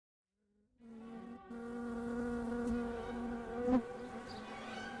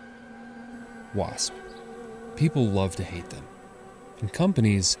Wasp. People love to hate them. And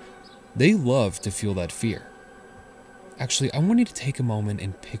companies, they love to feel that fear. Actually, I want you to take a moment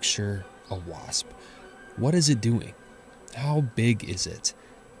and picture a wasp. What is it doing? How big is it?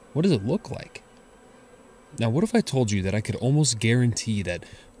 What does it look like? Now, what if I told you that I could almost guarantee that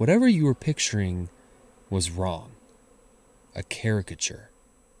whatever you were picturing was wrong? A caricature,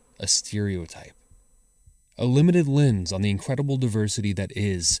 a stereotype, a limited lens on the incredible diversity that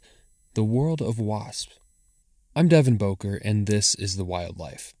is the world of wasps. I'm Devin Boker, and this is The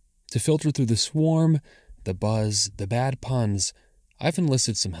Wildlife. To filter through the swarm, the buzz, the bad puns, I've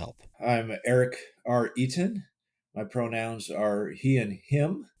enlisted some help. I'm Eric R. Eaton. My pronouns are he and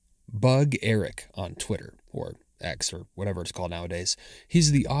him. Bug Eric on Twitter, or X, or whatever it's called nowadays.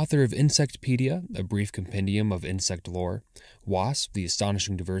 He's the author of Insectpedia, a brief compendium of insect lore, Wasp, the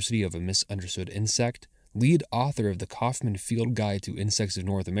astonishing diversity of a misunderstood insect, lead author of the Kaufman Field Guide to Insects of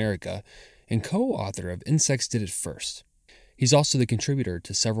North America, and co-author of Insects Did It First. He's also the contributor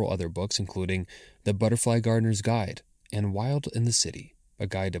to several other books, including The Butterfly Gardener's Guide and Wild in the City, a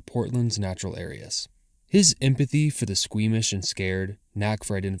guide to Portland's natural areas. His empathy for the squeamish and scared, knack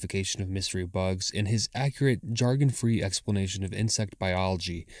for identification of mystery bugs, and his accurate, jargon-free explanation of insect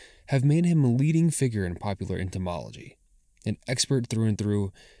biology have made him a leading figure in popular entomology, an expert through and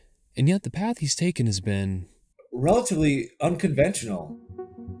through, and yet the path he's taken has been Relatively unconventional,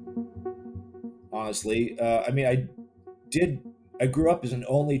 honestly. I grew up as an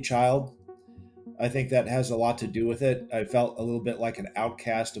only child. I think that has a lot to do with it. I felt a little bit like an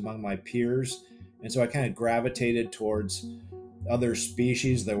outcast among my peers. And so I kind of gravitated towards other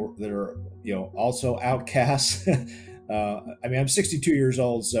species that are also outcasts. I'm 62 years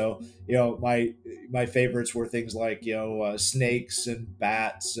old, so my favorites were things like snakes and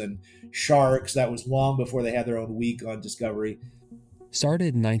bats and sharks. That was long before they had their own week on Discovery.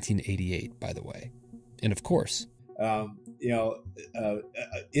 started in 1988, by the way. And of course,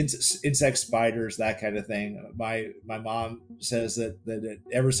 insect spiders, that kind of thing. My mom says that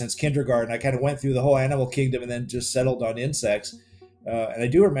ever since kindergarten, I kind of went through the whole animal kingdom and then just settled on insects. And I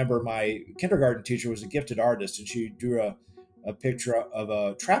do remember my kindergarten teacher was a gifted artist, and she drew a picture of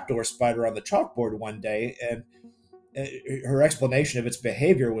a trapdoor spider on the chalkboard one day, and her explanation of its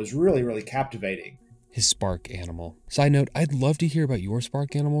behavior was really, really captivating. his spark animal. Side note, I'd love to hear about your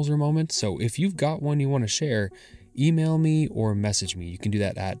spark animals or moments, so if you've got one you want to share, email me or message me. You can do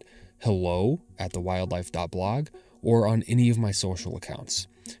that at hello@thewildlife.blog or on any of my social accounts.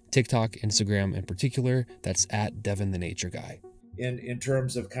 TikTok, Instagram in particular, that's at Devin the Nature Guy. In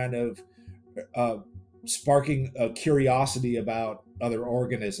terms of kind of sparking a curiosity about other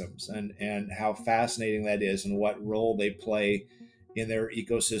organisms and how fascinating that is and what role they play in their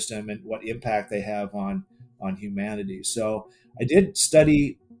ecosystem and what impact they have on humanity. So I did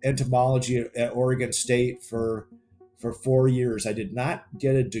study entomology at Oregon State for 4 years. I did not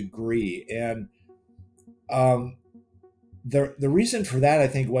get a degree, and the reason for that, I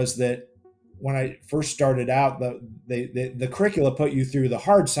think, was that when I first started out, the curricula put you through the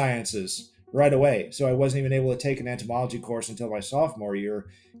hard sciences right away. So I wasn't even able to take an entomology course until my sophomore year.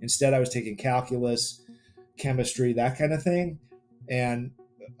 Instead, I was taking calculus, chemistry, that kind of thing. And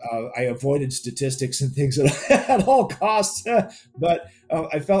I avoided statistics and things at all costs. But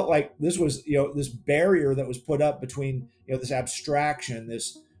I felt like this was, this barrier that was put up between, this abstraction,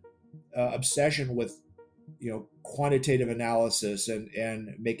 this obsession with, quantitative analysis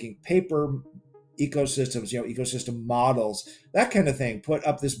and making paper ecosystems, ecosystem models, that kind of thing, put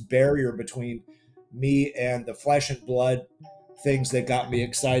up this barrier between me and the flesh and blood things that got me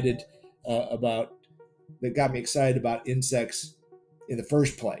excited about insects in the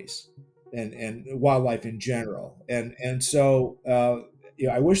first place, and wildlife in general. And so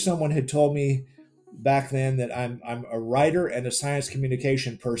I wish someone had told me back then that I'm a writer and a science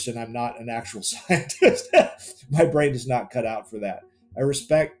communication person. I'm not an actual scientist. My brain is not cut out for that. I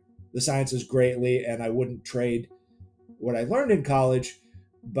respect the sciences greatly, and I wouldn't trade what I learned in college.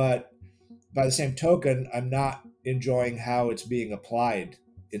 But by the same token, I'm not enjoying how it's being applied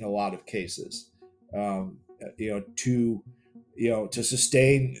in a lot of cases. To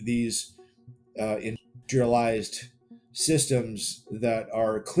sustain these industrialized systems that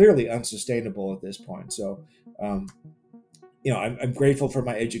are clearly unsustainable at this point. So, I'm grateful for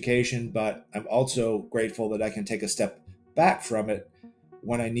my education, but I'm also grateful that I can take a step back from it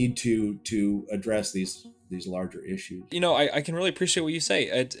when I need to address these larger issues. I can really appreciate what you say.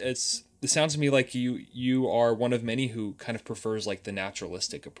 It sounds to me like you are one of many who kind of prefers like the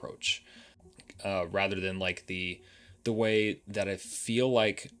naturalistic approach, rather than like the way that I feel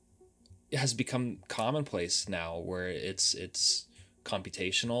like it has become commonplace now, where it's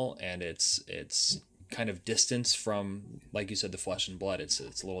computational, and it's kind of distance from, like you said, the flesh and blood. It's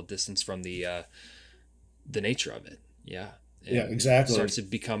a little distance from the nature of it. Yeah. Yeah, And it exactly. starts to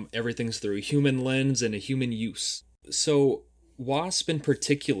become everything's through a human lens and a human use. So wasp in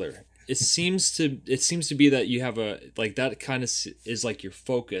particular, it seems to be that you have a like that kind of is like your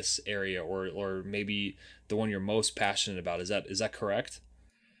focus area, or maybe the one you're most passionate about. Is that correct?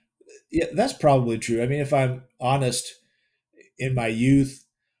 Yeah, that's probably true. I mean, if I'm honest, in my youth,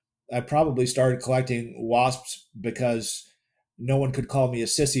 I probably started collecting wasps because no one could call me a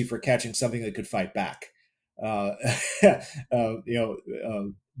sissy for catching something that could fight back. Uh, you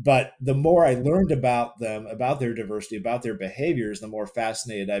know, but the more I learned about them, about their diversity, about their behaviors, the more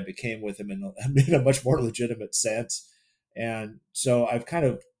fascinated I became with them in a much more legitimate sense. And so I've kind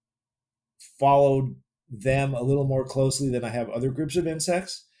of followed them a little more closely than I have other groups of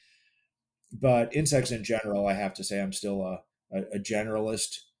insects. But insects in general, I have to say, I'm still a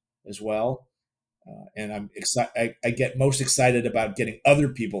generalist as well. And I'm excited. I get most excited about getting other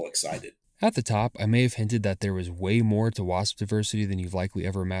people excited. At the top, I may have hinted that there was way more to wasp diversity than you've likely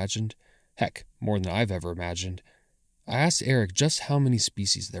ever imagined. Heck, more than I've ever imagined. I asked Eric just how many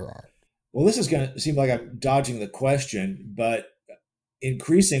species there are. Well, this is going to seem like I'm dodging the question, but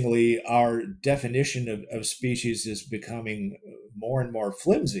increasingly our definition of species is becoming more and more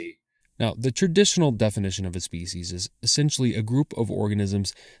flimsy. Now, the traditional definition of a species is essentially a group of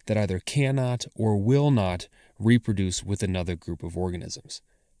organisms that either cannot or will not reproduce with another group of organisms.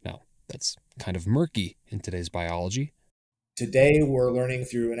 Now, that's kind of murky in today's biology. Today, we're learning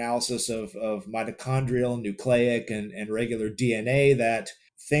through analysis of mitochondrial, nucleic, and regular DNA that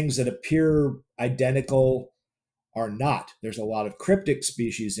things that appear identical are not. There's a lot of cryptic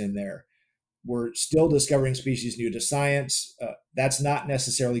species in there. We're still discovering species new to science. That's not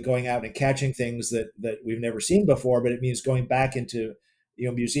necessarily going out and catching things that we've never seen before, but it means going back into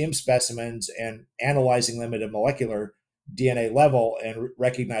museum specimens and analyzing them at a molecular DNA level and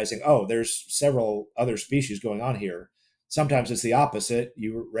recognizing, oh, there's several other species going on here. Sometimes it's the opposite.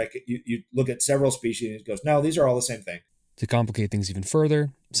 You look at several species and it goes, no, these are all the same thing. To complicate things even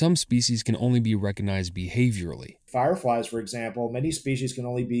further, some species can only be recognized behaviorally. Fireflies, for example, many species can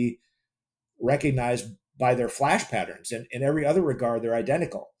only be recognized by their flash patterns. And in every other regard, they're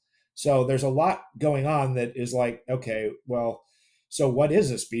identical. So there's a lot going on that is like, okay, well, so what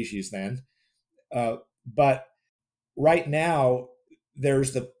is a species then? But right now,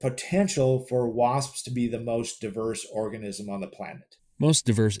 there's the potential for wasps to be the most diverse organism on the planet. Most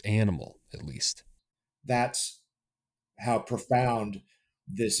diverse animal, at least. That's how profound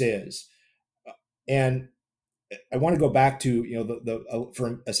this is. And I want to go back to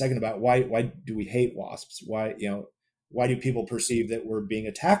for a second about why do we hate wasps? Why do people perceive that we're being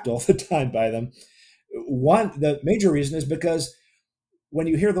attacked all the time by them? The major reason is because when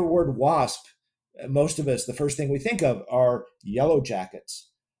you hear the word wasp, most of us, the first thing we think of are yellowjackets,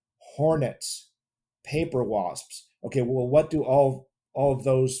 hornets, paper wasps. Okay, well, what do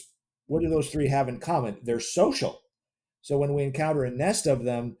those three have in common? They're social. So when we encounter a nest of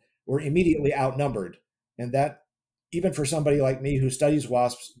them, we're immediately outnumbered. And that, even for somebody like me who studies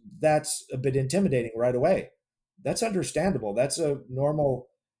wasps, that's a bit intimidating right away. That's understandable. That's a normal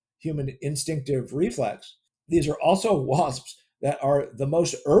human instinctive reflex. These are also wasps that are the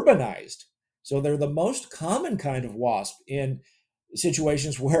most urbanized. So they're the most common kind of wasp in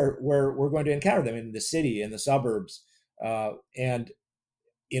situations where we're going to encounter them in the city, in the suburbs, and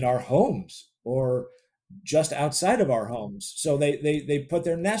in our homes or just outside of our homes. So they put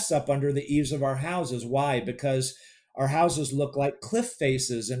their nests up under the eaves of our houses. Why? Because our houses look like cliff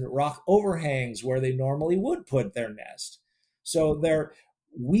faces and rock overhangs where they normally would put their nest. So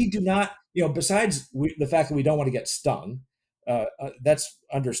we do not, besides the fact that we don't want to get stung, that's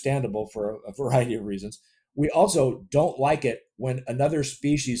understandable for a variety of reasons. We also don't like it when another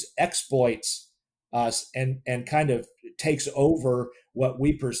species exploits us and kind of takes over what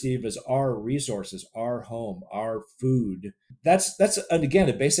we perceive as our resources, our home, our food. That's and again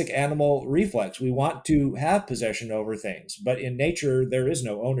a basic animal reflex. We want to have possession over things, but in nature there is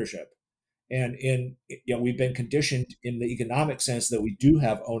no ownership. And we've been conditioned in the economic sense that we do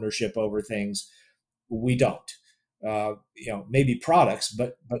have ownership over things. We don't. Maybe products,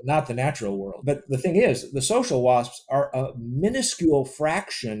 but not the natural world. But the thing is, the social wasps are a minuscule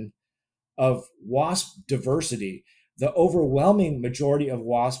fraction of wasp diversity. The overwhelming majority of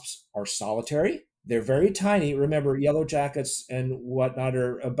wasps are solitary. They're very tiny. Remember, yellowjackets and whatnot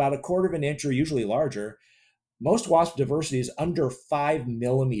are about a quarter of an inch or usually larger. Most wasp diversity is under 5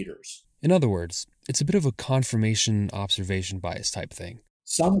 millimeters. In other words, it's a bit of a confirmation observation bias type thing.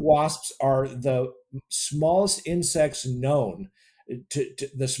 Some wasps are the smallest insects known. to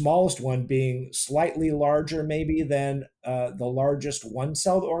the smallest one being slightly larger maybe than the largest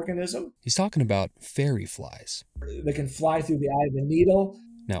one-celled organism. He's talking about fairyflies. They can fly through the eye of the needle.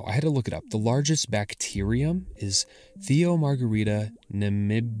 Now, I had to look it up. The largest bacterium is Theomargarita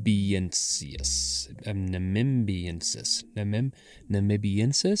namibiensis.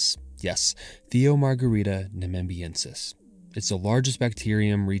 Namibiensis? Yes, Theomargarita namibiensis. It's the largest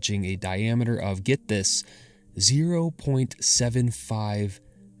bacterium, reaching a diameter of, get this, 0.75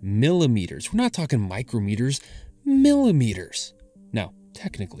 millimeters. We're not talking micrometers, millimeters. Now,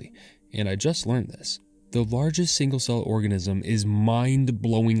 technically, and I just learned this, the largest single-cell organism is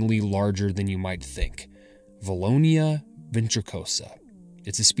mind-blowingly larger than you might think. Valonia ventricosa.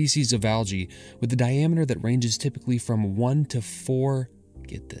 It's a species of algae with a diameter that ranges typically from 1 to 4,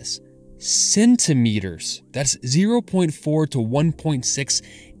 get this, centimeters. That's 0.4 to 1.6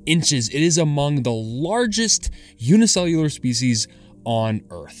 inches. It is among the largest unicellular species on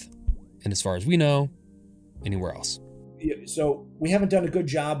Earth. And as far as we know, anywhere else. So we haven't done a good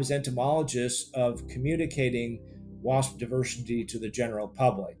job as entomologists of communicating wasp diversity to the general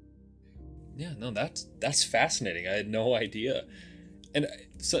public. Yeah, no, that's fascinating. I had no idea. And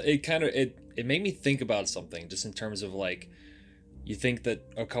so it made me think about something, just in terms of like, you think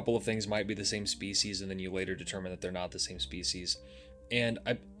that a couple of things might be the same species, and then you later determine that they're not the same species. And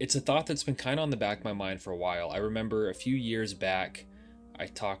it's a thought that's been kind of on the back of my mind for a while. I remember a few years back, I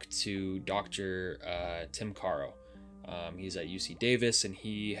talked to Dr. Tim Caro. He's at UC Davis, and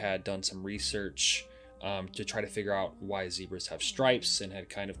he had done some research to try to figure out why zebras have stripes, and had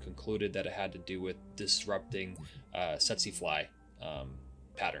kind of concluded that it had to do with disrupting tsetse fly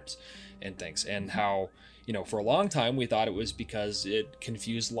patterns and things, and how, for a long time we thought it was because it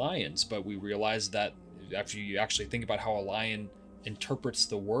confused lions, but we realized that after you actually think about how a lion interprets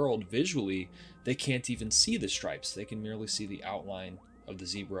the world visually, they can't even see the stripes. They can merely see the outline of the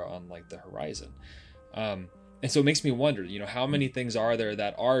zebra on like the horizon. And so it makes me wonder, how many things are there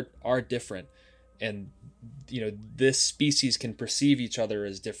that are different, and this species can perceive each other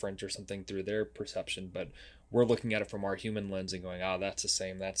as different or something through their perception, but we're looking at it from our human lens and going, that's the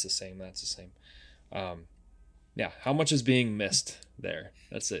same, that's the same, that's the same. Yeah, how much is being missed there?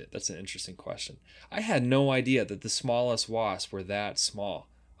 That's it. That's an interesting question. I had no idea that the smallest wasps were that small.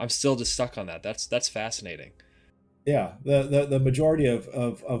 I'm still just stuck on that. That's fascinating. Yeah, the majority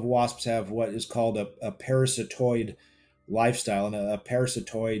of wasps have what is called a parasitoid lifestyle, and a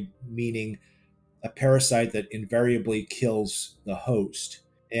parasitoid meaning a parasite that invariably kills the host.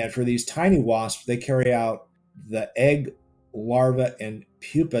 And for these tiny wasps, they carry out the egg, larva, and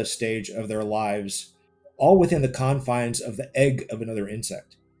pupa stage of their lives all within the confines of the egg of another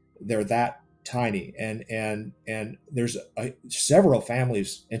insect. They're that tiny, and there's several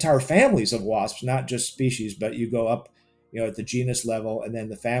families, entire families of wasps, not just species, but you go up, at the genus level, and then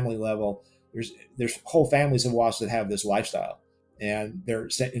the family level. There's whole families of wasps that have this lifestyle, and they're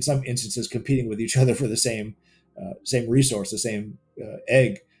in some instances competing with each other for the same resource, the same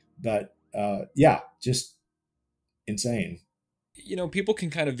egg. But just insane. People can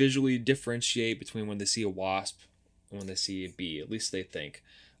kind of visually differentiate between when they see a wasp and when they see a bee. At least they think.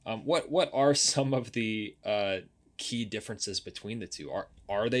 What are some of the key differences between the two?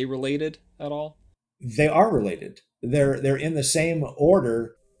 Are they related at all? They are related. They're in the same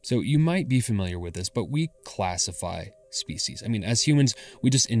order. So you might be familiar with this, but we classify species. I mean, as humans,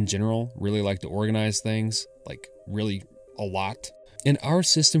 we just in general really like to organize things, like really a lot. And our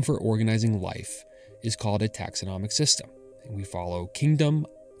system for organizing life is called a taxonomic system. And we follow kingdom,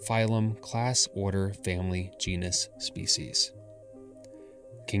 phylum, class, order, family, genus, species.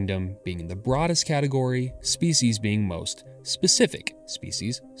 Kingdom being the broadest category, species being most specific.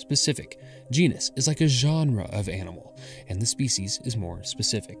 Species, specific. Genus is like a genre of animal, and the species is more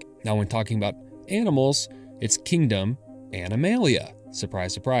specific. Now, when talking about animals, it's kingdom, Animalia.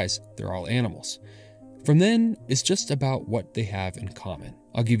 Surprise, surprise, they're all animals. From then, it's just about what they have in common.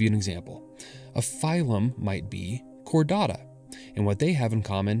 I'll give you an example. A phylum might be Chordata, and what they have in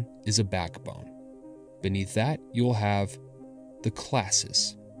common is a backbone. Beneath that, you'll have the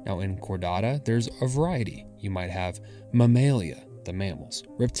classes. Now in Chordata, there's a variety. You might have Mammalia, the mammals,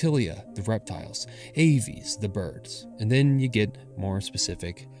 Reptilia, the reptiles, Aves, the birds, and then you get more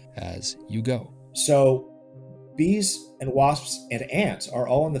specific as you go. So bees and wasps and ants are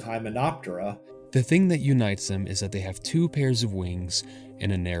all in the Hymenoptera. The thing that unites them is that they have 2 pairs of wings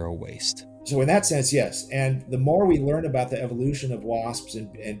and a narrow waist. So in that sense, yes. And the more we learn about the evolution of wasps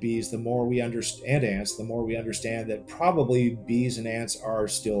and bees, the more we understand ants, the more we understand that probably bees and ants are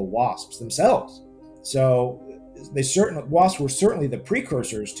still wasps themselves. So wasps were certainly the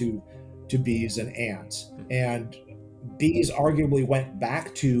precursors to bees and ants. And bees arguably went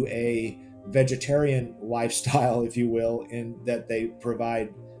back to a vegetarian lifestyle, if you will, in that they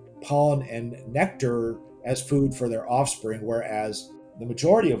provide pollen and nectar as food for their offspring, whereas the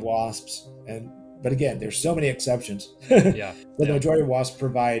majority of wasps, but again, there's so many exceptions, but Yeah, the yeah. majority of wasps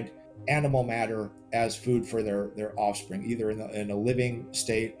provide animal matter as food for their offspring, either in a living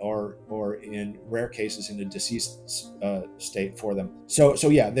state or in rare cases in a deceased state for them. So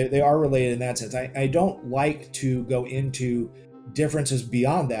yeah, they are related in that sense. I don't like to go into differences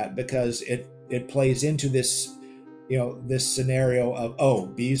beyond that because it plays into this, this scenario of, oh,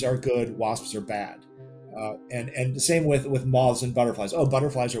 bees are good, wasps are bad. And the same with moths and butterflies. Oh,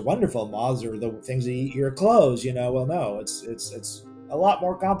 butterflies are wonderful. Moths are the things that eat your clothes. Well, no, it's a lot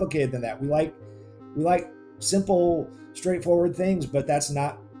more complicated than that. We like simple, straightforward things, but that's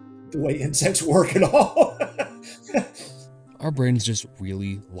not the way insects work at all. Our brains just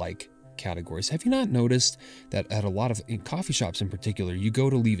really like categories. Have you not noticed that at a lot of in coffee shops in particular, you go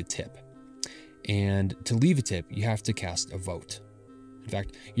to leave a tip, and to leave a tip, you have to cast a vote. In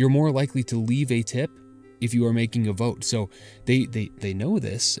fact, you're more likely to leave a tip if you are making a vote. So they know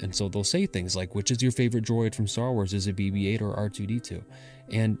this, and so they'll say things like, which is your favorite droid from Star Wars? Is it BB-8 or R2-D2?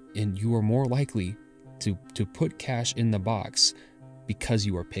 And you are more likely to put cash in the box because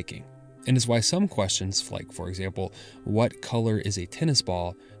you are picking. And it's why some questions, like for example, what color is a tennis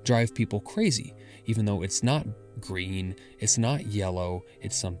ball, drive people crazy, even though it's not green, it's not yellow,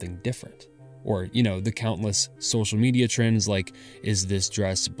 it's something different. Or, the countless social media trends like, is this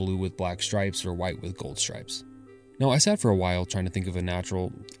dress blue with black stripes or white with gold stripes? Now, I sat for a while trying to think of a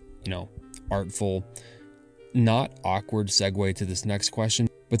natural, artful, not awkward segue to this next question,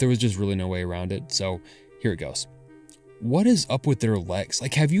 but there was just really no way around it. So here it goes. What is up with their legs?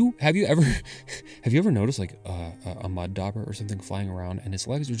 Like, have you ever noticed like a mud dauber or something flying around and its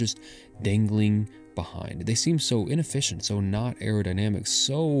legs are just dangling behind? They seem so inefficient, so not aerodynamic,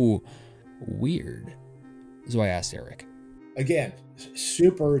 so weird. So I asked Eric. Again,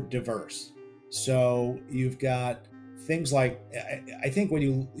 super diverse. So you've got things like, I think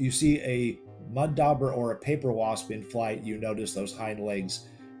when you see a mud dauber or a paper wasp in flight, you notice those hind legs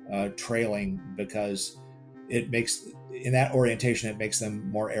trailing because it makes, in that orientation, it makes them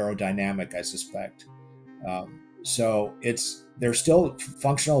more aerodynamic, I suspect. So they're still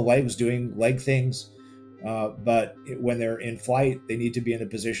functional legs doing leg things. But when they're in flight, they need to be in a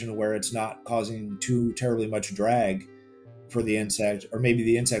position where it's not causing too terribly much drag for the insect, or maybe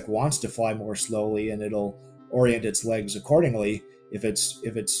the insect wants to fly more slowly and it'll orient its legs accordingly. If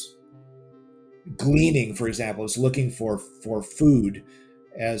it's gleaning, for example, it's looking for food,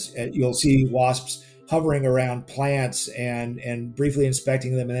 as you'll see wasps hovering around plants and briefly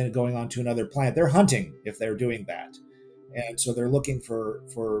inspecting them and then going on to another plant. They're hunting if they're doing that. And so they're looking for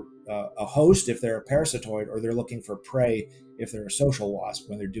a host if they're a parasitoid, or they're looking for prey if they're a social wasp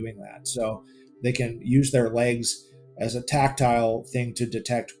when they're doing that. So they can use their legs as a tactile thing to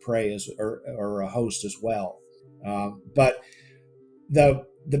detect prey or a host as well. But the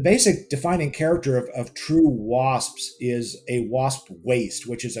basic defining character of true wasps is a wasp waist,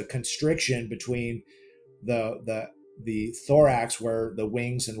 which is a constriction between the thorax, where the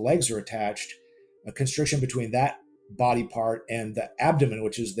wings and legs are attached, a constriction between that body part and the abdomen,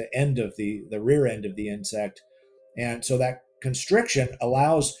 which is the end of the rear end of the insect. And so that constriction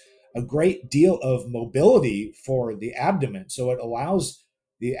allows a great deal of mobility for the abdomen. So it allows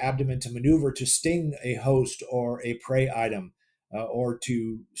the abdomen to maneuver to sting a host or a prey item, or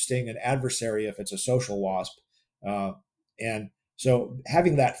to sting an adversary if it's a social wasp. And so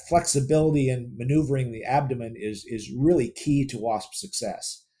having that flexibility in maneuvering the abdomen is really key to wasp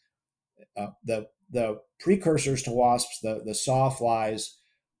success. The precursors to wasps, the sawflies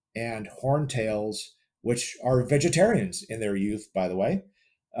and horntails, which are vegetarians in their youth, by the way,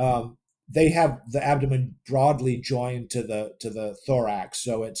 they have the abdomen broadly joined to the thorax,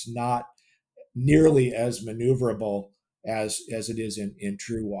 so it's not nearly as maneuverable as it is in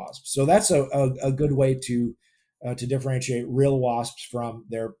true wasps. So that's a good way to differentiate real wasps from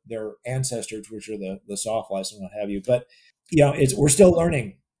their ancestors, which are the sawflies and what have you. But we're still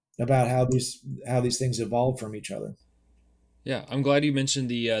learning about how these things evolve from each other. Yeah, I'm glad you mentioned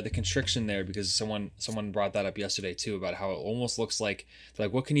the constriction there, because someone brought that up yesterday too, about how it almost looks like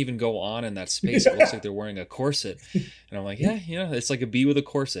what can even go on in that space? It looks like they're wearing a corset, and I'm like, yeah, it's like a bee with a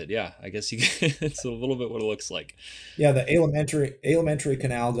corset. Yeah, I guess it's a little bit what it looks like. Yeah, the alimentary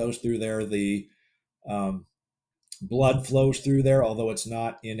canal goes through there. The blood flows through there, although it's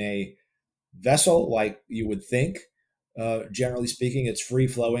not in a vessel like you would think. Generally speaking, it's free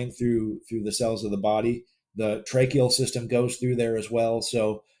flowing through the cells of the body. The tracheal system goes through there as well.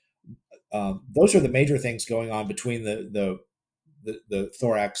 So those are the major things going on between the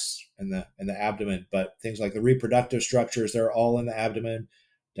thorax and the abdomen. But things like the reproductive structures, they're all in the abdomen.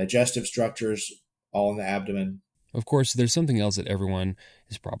 Digestive structures, all in the abdomen. Of course, there's something else that everyone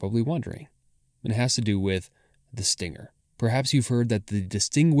is probably wondering. It has to do with the stinger. Perhaps you've heard that the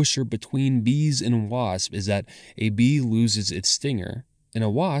distinguisher between bees and wasps is that a bee loses its stinger and a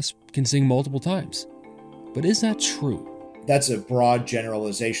wasp can sting multiple times. But is that true? That's a broad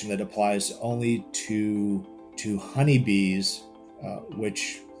generalization that applies only to honeybees,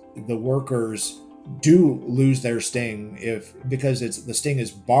 which the workers do lose their sting because the sting is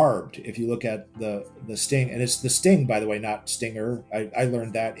barbed. If you look at the sting, and it's the sting, by the way, not stinger. I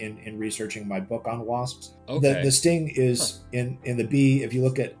learned that in researching my book on wasps. Okay. The sting is in the bee. If you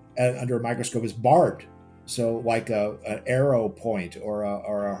look at under a microscope, is barbed, so like an arrow point or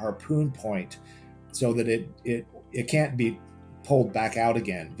a harpoon point, so that it can't be pulled back out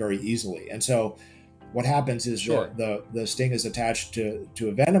again very easily. And so what happens is that the sting is attached to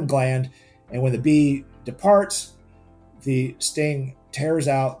a venom gland. And when the bee departs, the sting tears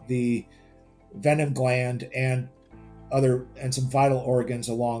out the venom gland and some vital organs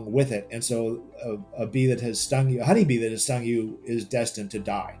along with it. And so a bee that has stung you, a honeybee that has stung you, is destined to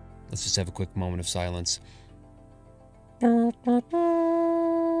die. Let's just have a quick moment of silence. Now,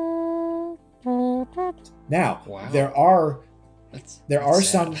 Wow. there are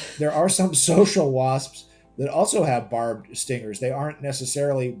sad. some social wasps that also have barbed stingers. They aren't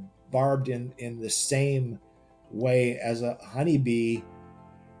necessarily barbed in the same way as a honeybee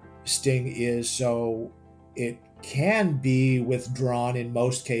sting is, so it can be withdrawn in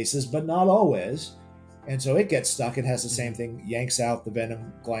most cases, but not always. And so it gets stuck. It has the same thing, yanks out the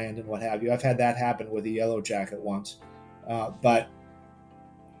venom gland and what have you. I've had that happen with a yellowjacket once. But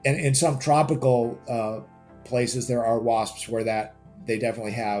in some tropical places, there are wasps where they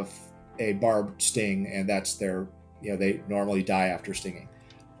definitely have a barbed sting, and that's they normally die after stinging.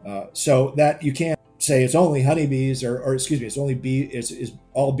 So that you can't say it's only honeybees or excuse me, it's only is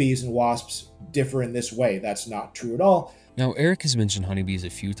all bees and wasps differ in this way. That's not true at all. Now, Eric has mentioned honeybees a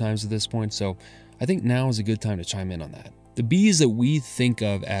few times at this point, so I think now is a good time to chime in on that. The bees that we think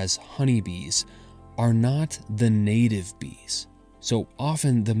of as honeybees are not the native bees. So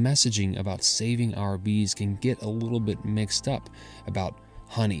often the messaging about saving our bees can get a little bit mixed up about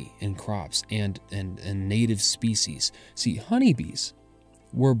honey and crops and native species. See, honeybees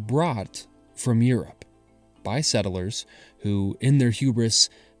were brought from Europe by settlers who, in their hubris,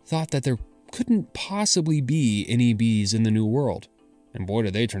 thought that there couldn't possibly be any bees in the New World. And boy,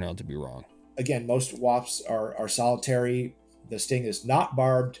 did they turn out to be wrong. Again, most wasps are solitary. The sting is not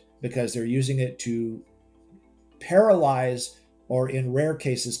barbed because they're using it to paralyze or, in rare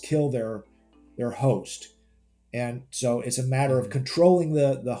cases, kill their host. And so it's a matter of controlling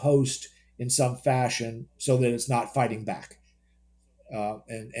the host in some fashion so that it's not fighting back.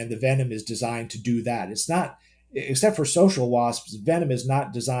 And the venom is designed to do that. It's not, except for social wasps, venom is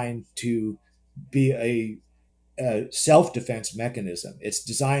not designed to be a self-defense mechanism. It's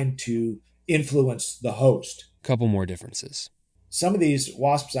designed to influence the host. Couple more differences. Some of these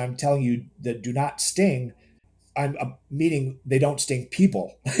wasps I'm telling you that do not sting, I'm meaning they don't sting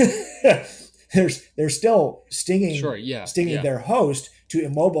people. They're still stinging, their host to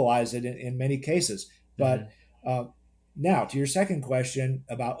immobilize it in many cases. But now, to your second question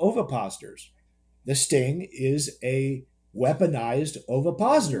about ovipositors, the sting is a weaponized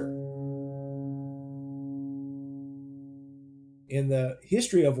ovipositor. In the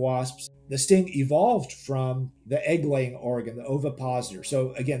history of wasps, the sting evolved from the egg-laying organ, the ovipositor.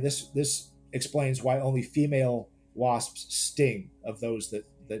 So again, this explains why only female wasps sting of those that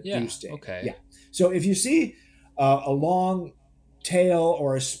do sting. Okay. Yeah. So if you see a long tail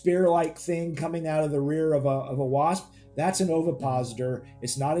or a spear-like thing coming out of the rear of a wasp, that's an ovipositor.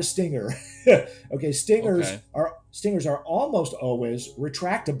 It's not a stinger. Okay, stingers are almost always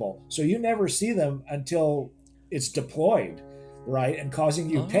retractable, so you never see them until it's deployed, right, and causing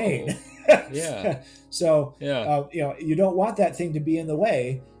you pain. So you don't want that thing to be in the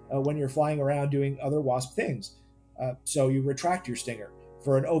way when you're flying around doing other wasp things. So you retract your stinger.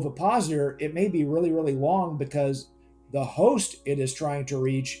 For an ovipositor, it may be really, really long because the host it is trying to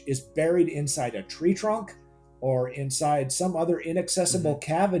reach is buried inside a tree trunk or inside some other inaccessible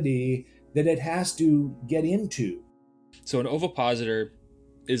cavity that it has to get into. So an ovipositor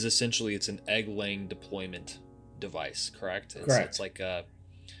is essentially, it's an egg-laying deployment device, correct? Correct. It's like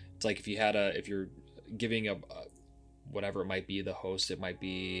if you're giving a whatever it might be, the host, it might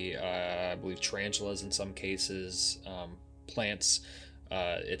be I believe tarantulas in some cases, plants.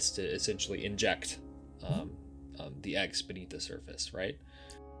 It's to essentially inject the eggs beneath the surface, right?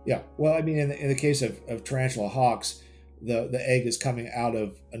 Yeah. Well, I mean, in the case of tarantula hawks, the egg is coming out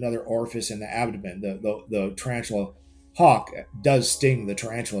of another orifice in the abdomen. The tarantula hawk does sting the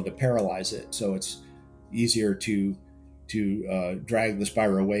tarantula to paralyze it, so it's easier to drag the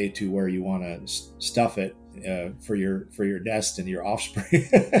spira away to where you want to stuff it for your nest and your offspring.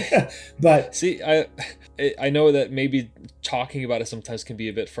 But See, I know that maybe talking about it sometimes can be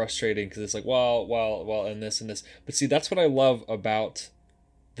a bit frustrating because it's like, well, and this, but see, that's what I love about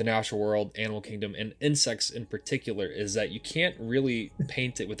the natural world, animal kingdom, and insects in particular, is that you can't really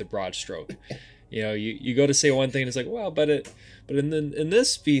paint it with a broad stroke. You know, you go to say one thing and it's like, well, but in this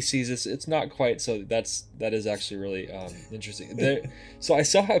species it's not quite. So that is actually really interesting. So I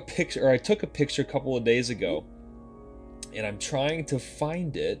saw a picture, or I took a picture a couple of days ago, and I'm trying to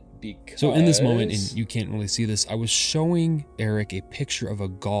find it because, so in this moment, and you can't really see this, I was showing Eric a picture of a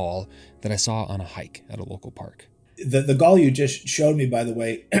gall that I saw on a hike at a local park. The gall you just showed me, by the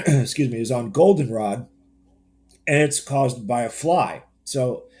way, excuse me, is on goldenrod, and it's caused by a fly.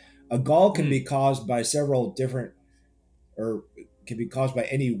 So a gall can be caused by several different, or can be caused by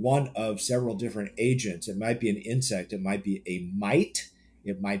any one of several different agents. It might be an insect, it might be a mite,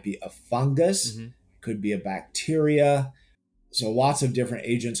 it might be a fungus, could be a bacteria. So lots of different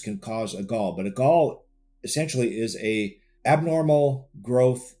agents can cause a gall, but a gall essentially is a abnormal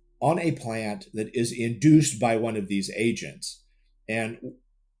growth on a plant that is induced by one of these agents. And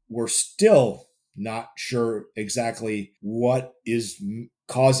we're still not sure exactly what is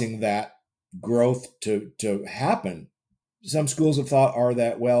causing that growth to happen. Some schools of thought are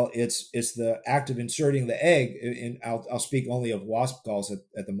that, well, it's the act of inserting the egg. And I'll speak only of wasp galls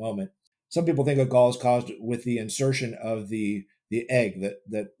at the moment. Some people think a gall is caused with the insertion of the egg,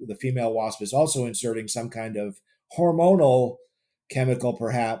 that the female wasp is also inserting some kind of hormonal chemical,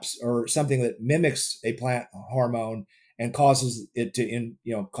 perhaps, or something that mimics a plant hormone and causes it to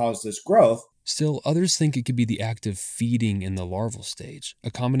cause this growth. Still, others think it could be the act of feeding in the larval stage, a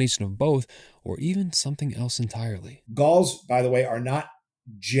combination of both, or even something else entirely. Galls, by the way, are not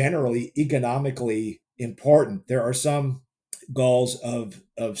generally economically important. There are some galls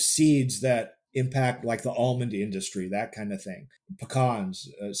of seeds that impact, like the almond industry, that kind of thing. Pecans,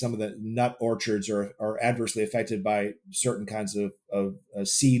 some of the nut orchards are adversely affected by certain kinds of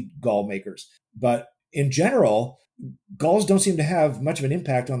seed gall makers. But in general, galls don't seem to have much of an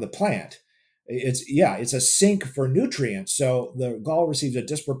impact on the plant. It's a sink for nutrients. So the gall receives a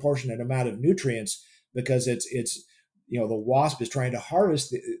disproportionate amount of nutrients because it's the wasp is trying to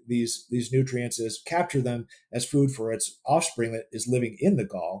harvest these nutrients, capture them as food for its offspring that is living in the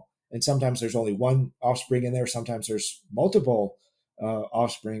gall. And sometimes there's only one offspring in there. Sometimes there's multiple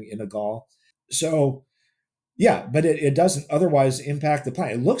offspring in a gall. So, yeah, but it doesn't otherwise impact the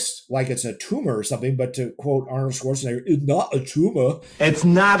plant. It looks like it's a tumor or something, but to quote Arnold Schwarzenegger, it's not a tumor. It's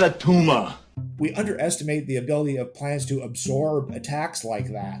not a tumor. We underestimate the ability of plants to absorb attacks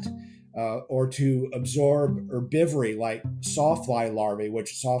like that, or to absorb herbivory like sawfly larvae,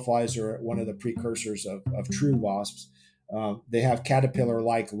 which sawflies are one of the precursors of true wasps. They have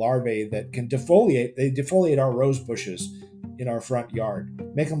caterpillar-like larvae that can defoliate. They defoliate our rose bushes in our front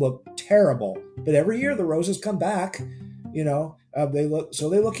yard, make them look terrible. But every year the roses come back. They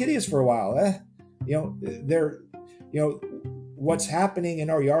look hideous for a while. What's happening in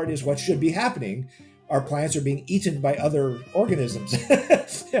our yard is what should be happening. Our plants are being eaten by other organisms.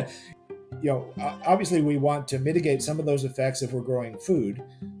 Obviously we want to mitigate some of those effects if we're growing food,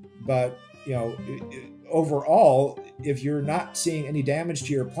 but overall, if you're not seeing any damage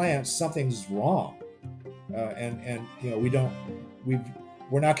to your plants, something's wrong.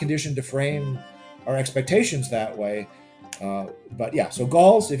 We're not conditioned to frame our expectations that way. But yeah, so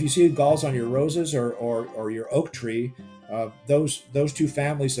galls, if you see galls on your roses or your oak tree, those two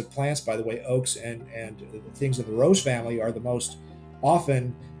families of plants, by the way, oaks and things in the rose family, are the most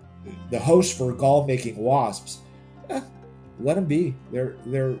often the host for gall-making wasps. Let them be.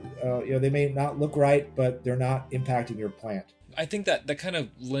 They may not look right, but they're not impacting your plant. I think that kind of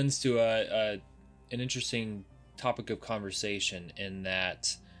lends to an interesting topic of conversation, in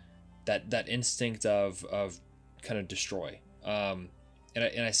that instinct of kind of destroy. And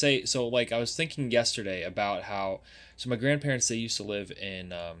I say so. Like, I was thinking yesterday about how, so my grandparents, they used to live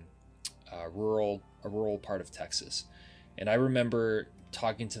in a rural part of Texas, and I remember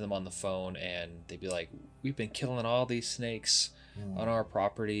talking to them on the phone, and they'd be like, we've been killing all these snakes on our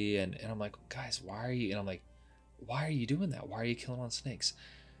property, and I'm like, guys, why are you? And I'm like, why are you doing that? Why are you killing all snakes?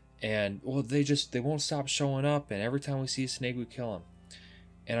 And well, they won't stop showing up, and every time we see a snake, we kill them.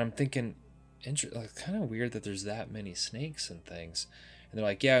 And I'm thinking, kind of weird that there's that many snakes and things. And they're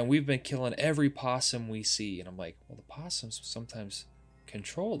like, yeah, and we've been killing every possum we see. And I'm like, well, the possums sometimes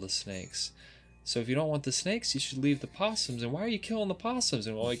control the snakes. So if you don't want the snakes, you should leave the possums. And why are you killing the possums?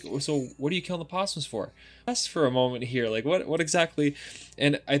 And we're like, so what are you killing the possums for? Just for a moment here, like what exactly?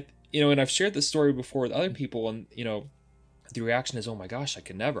 And and I've shared this story before with other people, and the reaction is, oh my gosh, I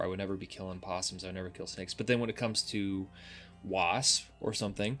would never be killing possums. I would never kill snakes. But then when it comes to wasp or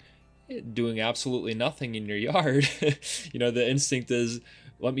something, doing absolutely nothing in your yard, the instinct is,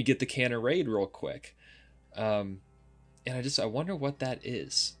 let me get the can of Raid real quick. And I wonder what that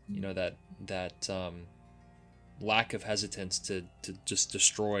is, that lack of hesitance to just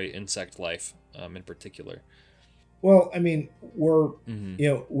destroy insect life in particular. Well, I mean,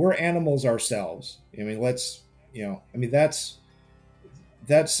 we're animals ourselves. I mean, that's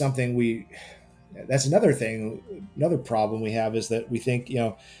something that's another thing. Another problem we have is that we think,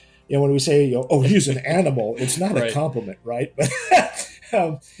 when we say, oh, he's an animal, it's not Right. a compliment, right? But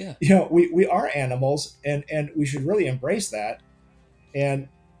Yeah. we are animals, and we should really embrace that. And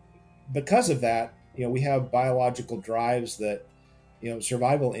because of that, we have biological drives that,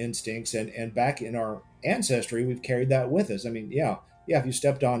 survival instincts, and back in our ancestry, we've carried that with us. I mean, if you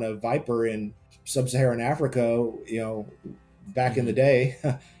stepped on a viper in sub-Saharan Africa, back in the day,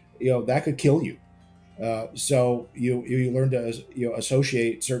 that could kill you. So you learn to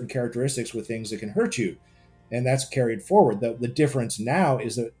associate certain characteristics with things that can hurt you, and that's carried forward. The difference now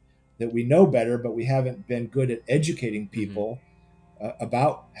is that we know better, but we haven't been good at educating people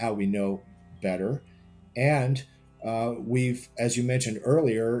about how we know better. And we've, as you mentioned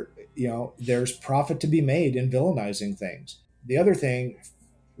earlier, there's profit to be made in villainizing things. The other thing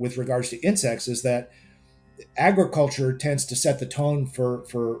with regards to insects is that agriculture tends to set the tone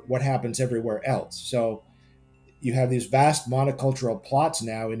for what happens everywhere else. So you have these vast monocultural plots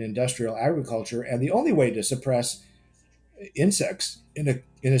now in industrial agriculture, and the only way to suppress insects in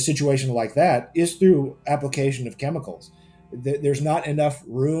a situation like that is through application of chemicals. There's not enough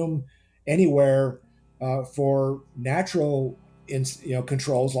room anywhere for natural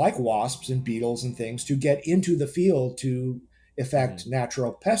controls like wasps and beetles and things to get into the field to effect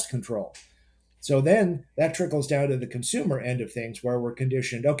natural pest control. So then that trickles down to the consumer end of things, where we're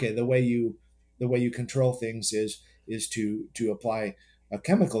conditioned. Okay, the way you control things is to apply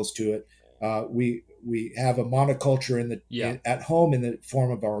chemicals to it. We have a monoculture at home in the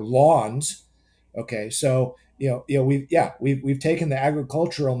form of our lawns. Okay, so we've taken the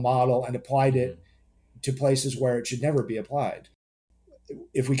agricultural model and applied it to places where it should never be applied.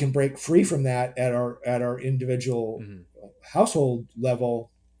 If we can break free from that at our individual household level,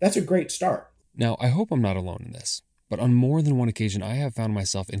 that's a great start. Now, I hope I'm not alone in this, but on more than one occasion, I have found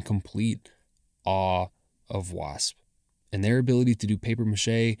myself in complete awe of wasps and their ability to do paper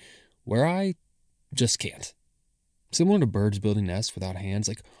mache where I just can't. Similar to birds building nests without hands,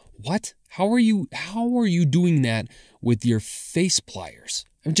 like, what? How are you doing that with your face pliers?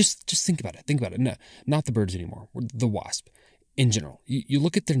 I mean, just think about it. Think about it. No, not the birds anymore. The wasp. In general, you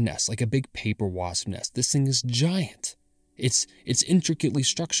look at their nest like a big paper wasp nest. This thing is giant. It's intricately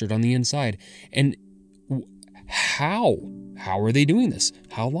structured on the inside. And how are they doing this?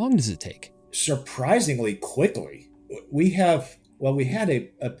 How long does it take? Surprisingly quickly. We had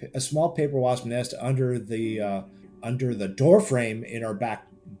a small paper wasp nest under the door frame in our back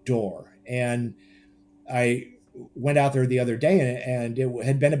door, and I went out there the other day, and it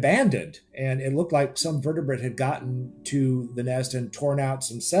had been abandoned, and it looked like some vertebrate had gotten to the nest and torn out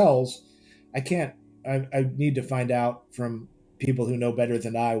some cells. I need to find out from people who know better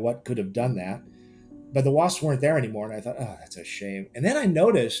than I what could have done that. But the wasps weren't there anymore, and I thought, oh, that's a shame. And then I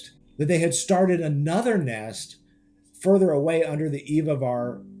noticed that they had started another nest further away under the eave of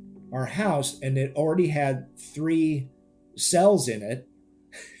our house, and it already had 3 cells in it.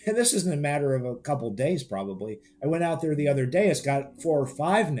 And this isn't a matter of a couple of days, probably. I went out there the other day. It's got 4 or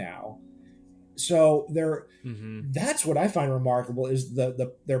 5 now. So that's what I find remarkable is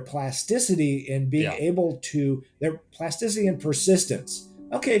their plasticity in being able to, their plasticity and persistence.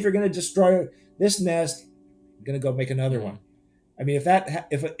 Okay, if you're going to destroy this nest, I'm going to go make another one. I mean,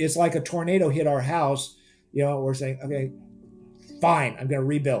 if it's like a tornado hit our house, we're saying, okay, fine, I'm going to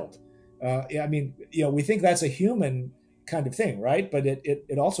rebuild. I mean, we think that's a human kind of thing, right? But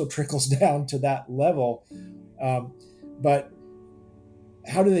it also trickles down to that level. But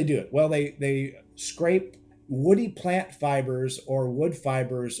how do they do it? Well, they scrape woody plant fibers or wood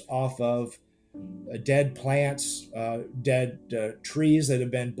fibers off of dead plants, dead trees that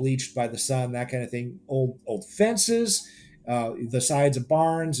have been bleached by the sun, that kind of thing, old fences, the sides of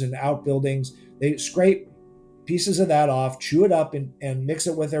barns and outbuildings. They scrape pieces of that off, chew it up, and mix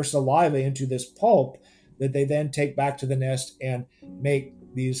it with their saliva into this pulp that they then take back to the nest and make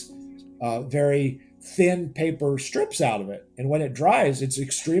these very thin paper strips out of it. And when it dries, it's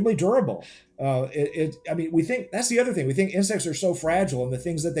extremely durable. I mean, we think that's the other thing. We think insects are so fragile and the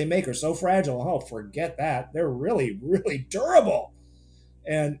things that they make are so fragile. Oh, forget that. They're really, really durable.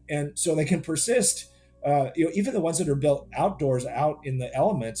 And so they can persist. Even the ones that are built outdoors, out in the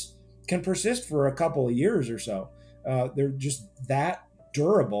elements, can persist for a couple of years or so. They're just that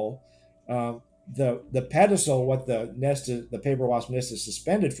durable. The pedestal, what the paper wasp nest is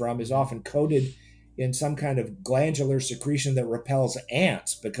suspended from, is often coated in some kind of glandular secretion that repels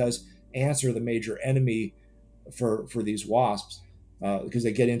ants, because ants are the major enemy for these wasps, because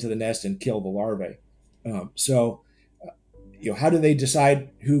they get into the nest and kill the larvae. How do they decide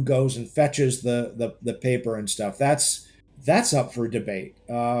who goes and fetches the paper and stuff? That's up for debate.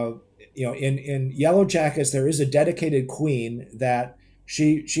 In yellowjackets, there is a dedicated queen that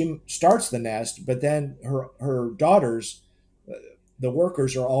she starts the nest, but then her daughters, the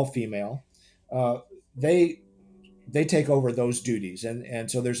workers, are all female. They take over those duties,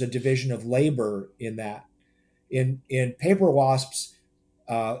 and so there's a division of labor in that. In paper wasps,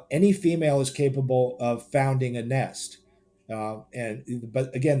 any female is capable of founding a nest,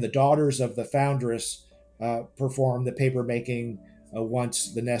 but again, the daughters of the foundress perform the paper making.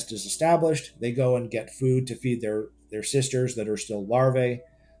 Once the nest is established, they go and get food to feed their sisters that are still larvae.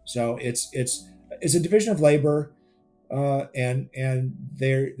 So it's a division of labor. And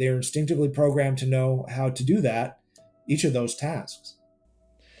they're instinctively programmed to know how to do that, each of those tasks.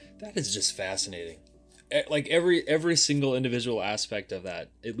 That is just fascinating. Like every single individual aspect of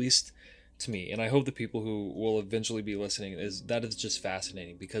that, at least to me, and I hope the people who will eventually be listening, is just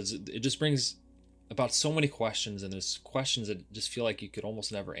fascinating, because it just brings about so many questions, and there's questions that just feel like you could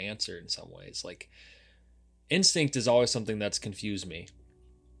almost never answer in some ways. Like, instinct is always something that's confused me.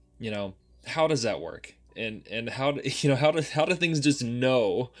 How does that work? And how do things just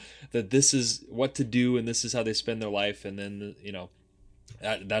know that this is what to do and this is how they spend their life? And then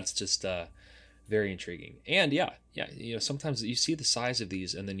that's just very intriguing. And sometimes you see the size of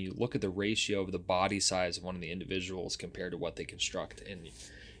these, and then you look at the ratio of the body size of one of the individuals compared to what they construct,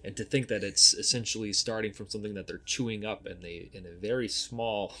 and to think that it's essentially starting from something that they're chewing up in a very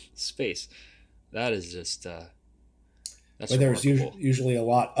small space, that is just but there's usually a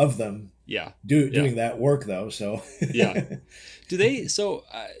lot of them. Doing that work though. So do they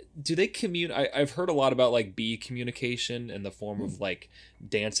communicate? I've heard a lot about like bee communication in the form of like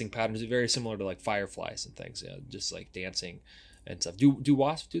dancing patterns, very similar to like fireflies and things. Just like dancing and stuff. Do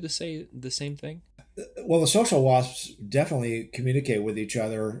wasps do the same thing? Well, the social wasps definitely communicate with each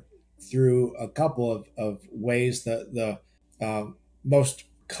other through a couple of ways. The most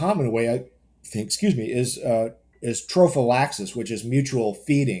common way, I think, is trophallaxis, which is mutual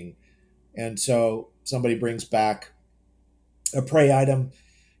feeding. And so somebody brings back a prey item,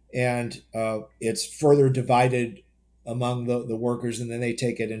 and it's further divided among the workers, and then they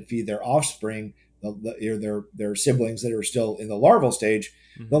take it and feed their offspring, their siblings that are still in the larval stage.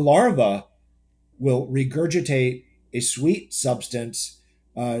 Mm-hmm. The larva will regurgitate a sweet substance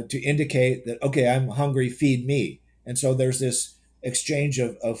to indicate that, okay, I'm hungry, feed me. And so there's this exchange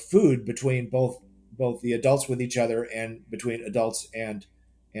of food between both the adults with each other and between adults and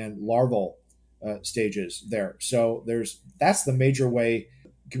larval stages there. So that's the major way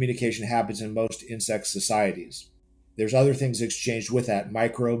communication happens in most insect societies. There's other things exchanged with that.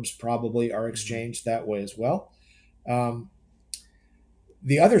 Microbes probably are exchanged that way as well.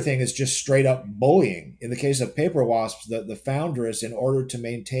 The other thing is just straight up bullying. In the case of paper wasps, the foundress, in order to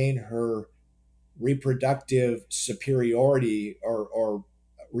maintain her reproductive superiority or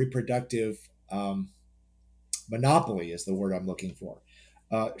reproductive monopoly is the word I'm looking for.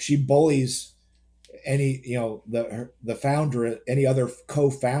 She bullies the founder, any other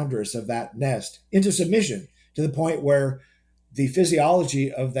co-foundress of that nest into submission, to the point where the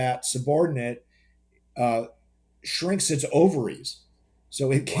physiology of that subordinate shrinks its ovaries. So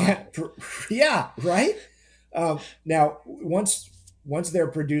it can't, yeah, right? Now, once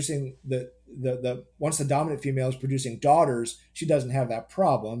they're producing once the dominant female is producing daughters, she doesn't have that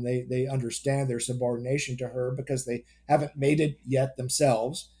problem. They understand their subordination to her because they haven't mated yet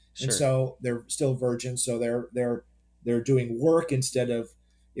themselves, sure. And so they're still virgins. So they're doing work instead of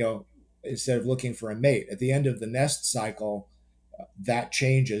looking for a mate. At the end of the nest cycle, that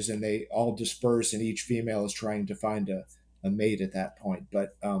changes, and they all disperse, and each female is trying to find a mate at that point.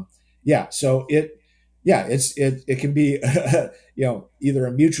 But so it can be either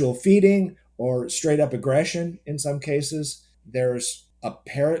a mutual feeding or straight up aggression in some cases. There's a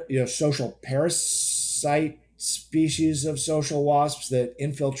social parasite species of social wasps that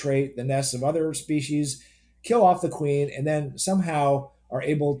infiltrate the nests of other species, kill off the queen, and then somehow are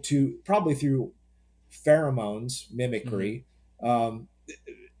able to, probably through pheromones mimicry,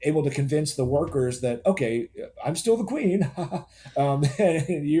 able to convince the workers that, okay, I'm still the queen.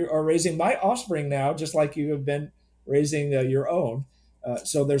 And you are raising my offspring now, just like you have been raising your own.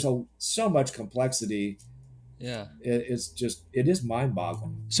 So there's so much complexity. Yeah. It is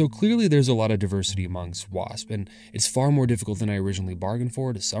mind-boggling. So clearly there's a lot of diversity amongst wasps, and it's far more difficult than I originally bargained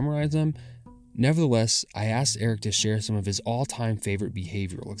for to summarize them. Nevertheless, I asked Eric to share some of his all-time favorite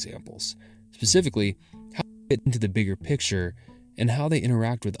behavioral examples, specifically how they fit into the bigger picture and how they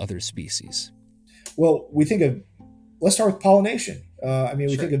interact with other species. Well, let's start with pollination.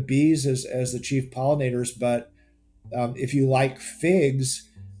 We think of bees as the chief pollinators, but if you like figs,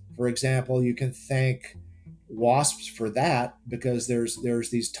 for example, you can thank wasps for that, because there's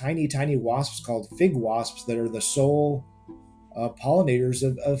these tiny wasps called fig wasps that are the sole pollinators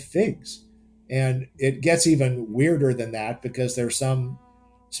of figs. And it gets even weirder than that, because there's some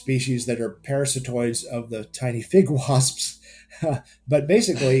species that are parasitoids of the tiny fig wasps. But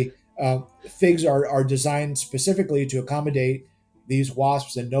basically, figs are designed specifically to accommodate these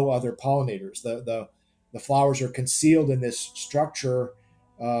wasps and no other pollinators. The flowers are concealed in this structure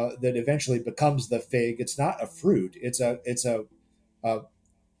that eventually becomes the fig. It's not a fruit. It's like the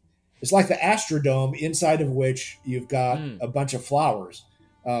astrodome, inside of which you've got a bunch of flowers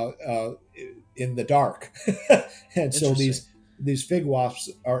in the dark. And so these fig wasps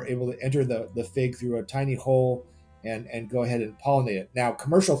are able to enter the fig through a tiny hole and go ahead and pollinate it. Now,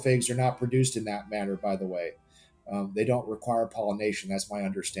 commercial figs are not produced in that manner, by the way. They don't require pollination. That's my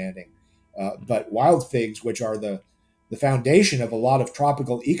understanding. But wild figs, which are the foundation of a lot of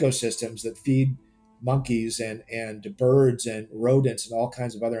tropical ecosystems that feed monkeys and birds and rodents and all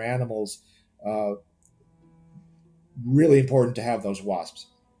kinds of other animals, really important to have those wasps.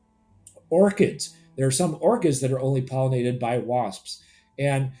 Orchids. There are some orchids that are only pollinated by wasps.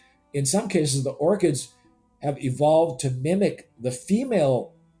 And in some cases, the orchids have evolved to mimic the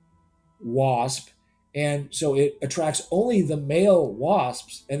female wasp. And so it attracts only the male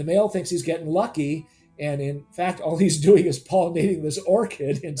wasps. And the male thinks he's getting lucky. And in fact, all he's doing is pollinating this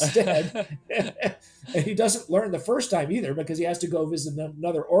orchid instead. And he doesn't learn the first time either, because he has to go visit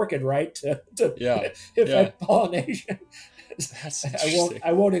another orchid, right, to effect pollination.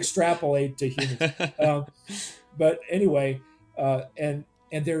 I won't extrapolate to humans. But anyway, and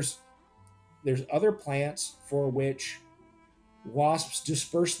there's other plants for which wasps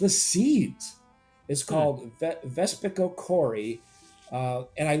disperse the seeds. It's called Vespicochori.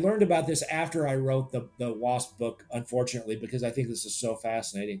 And I learned about this after I wrote the wasp book, unfortunately, because I think this is so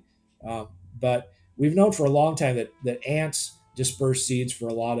fascinating. But we've known for a long time that ants disperse seeds for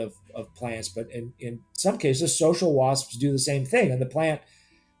a lot of plants, but in some cases, social wasps do the same thing. And the plant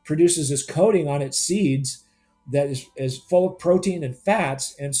produces this coating on its seeds that is full of protein and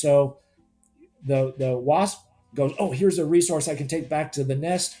fats. And so the wasp goes, oh, here's a resource I can take back to the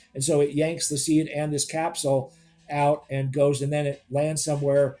nest. And so it yanks the seed and this capsule out and goes, and then it lands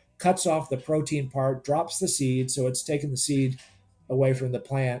somewhere, cuts off the protein part, drops the seed. So it's taken the seed away from the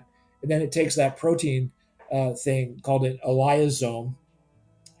plant. And then it takes that protein thing, called an elaiosome,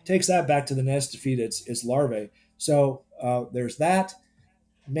 takes that back to the nest to feed its larvae. So there's that.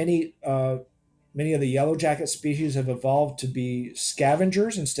 Many of the yellowjacket species have evolved to be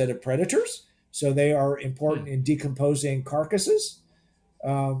scavengers instead of predators. So they are important in decomposing carcasses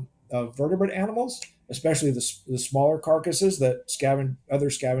of vertebrate animals, especially the smaller carcasses that other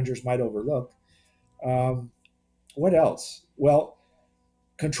scavengers might overlook. What else? Well,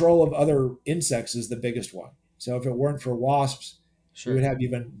 control of other insects is the biggest one. So if it weren't for wasps, we would have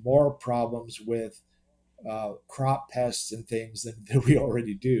even more problems with crop pests and things than we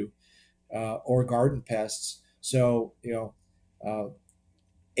already do, or garden pests. So,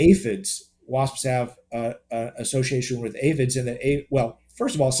 aphids, wasps have an association with aphids in that,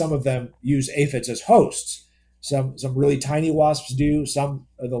 first of all, some of them use aphids as hosts. Some really tiny wasps do. Some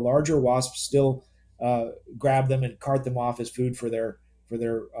of the larger wasps still grab them and cart them off as food for their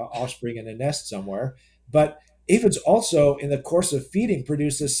offspring in a nest somewhere. But aphids also, in the course of feeding,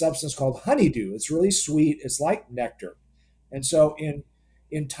 produce this substance called honeydew. It's really sweet. It's like nectar. And so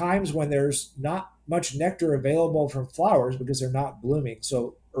in times when there's not much nectar available from flowers because they're not blooming,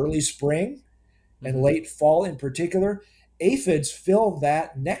 so early spring and late fall in particular, aphids fill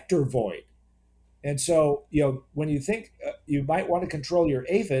that nectar void. And so, when you think you might want to control your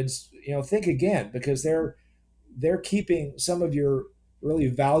aphids, think again, because they're keeping some of your really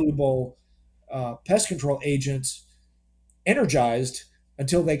valuable pest control agents energized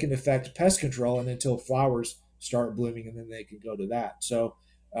until they can affect pest control and until flowers start blooming, and then they can go to that. So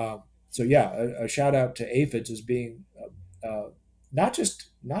a shout out to aphids as being not just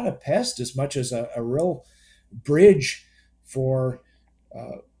not a pest as much as a real bridge for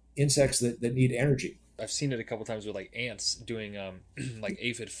insects that need energy. I've seen it a couple times with like ants doing like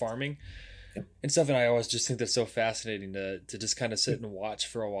aphid farming Yep. and stuff, and I always just think that's so fascinating to just kind of sit and watch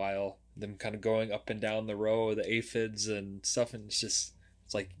for a while, them kind of going up and down the row of the aphids and stuff, and it's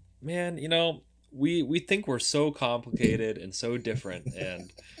like, man, we think we're so complicated and so different,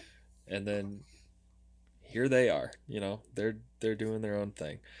 and then here they are, they're doing their own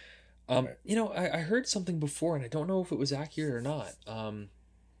thing. I heard something before, and I don't know if it was accurate or not.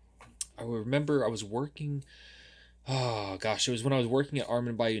 I remember I was working. Oh gosh, it was when I was working at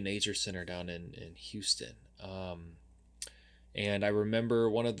Armand Bayou Nature Center down in Houston. And I remember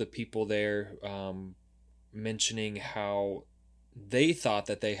one of the people there mentioning how they thought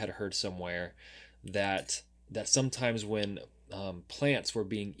that they had heard somewhere that sometimes when plants were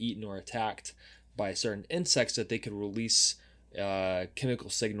being eaten or attacked by certain insects, that they could release chemical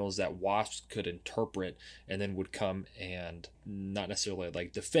signals that wasps could interpret, and then would come and not necessarily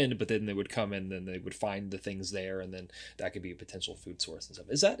like defend, but then they would come and then they would find the things there, and then that could be a potential food source and stuff.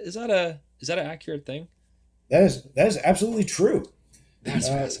 Is that an accurate thing? That is absolutely true. That's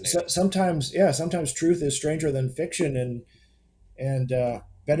fascinating. Sometimes truth is stranger than fiction, and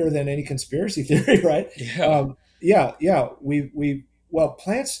better than any conspiracy theory, right?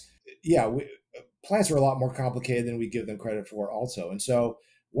 Plants. Plants are a lot more complicated than we give them credit for, also. And so,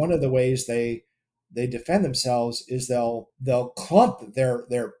 one of the ways they defend themselves is they'll clump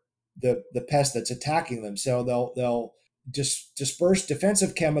the pest that's attacking them. So they'll just disperse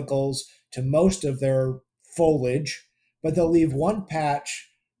defensive chemicals to most of their foliage, but they'll leave one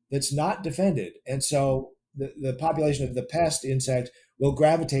patch that's not defended. And so the population of the pest insect will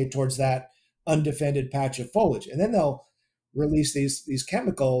gravitate towards that undefended patch of foliage. And then they'll release these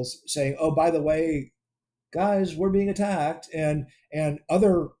chemicals saying, oh, by the way, guys, we're being attacked. And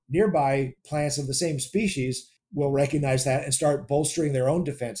other nearby plants of the same species will recognize that and start bolstering their own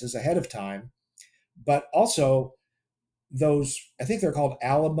defenses ahead of time. But also those, I think they're called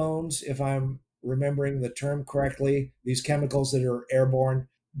allomones, if I'm remembering the term correctly, these chemicals that are airborne,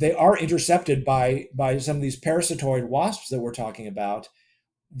 they are intercepted by some of these parasitoid wasps that we're talking about,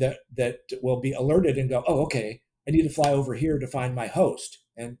 that will be alerted and go, oh, okay, I need to fly over here to find my host.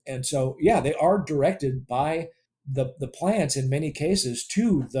 And so, they are directed by the plants in many cases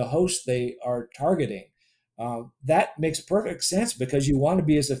to the host they are targeting. That makes perfect sense, because you want to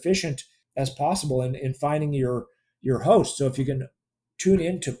be as efficient as possible in finding your host. So if you can tune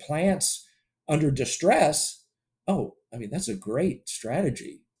into plants under distress, that's a great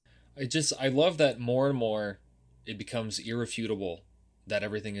strategy. I love that more and more it becomes irrefutable that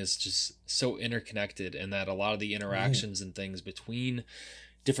everything is just so interconnected, and that a lot of the interactions and things between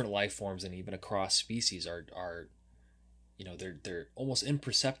different life forms and even across species are they're almost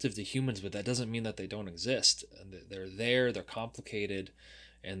imperceptible to humans, but that doesn't mean that they don't exist. They're there, they're complicated,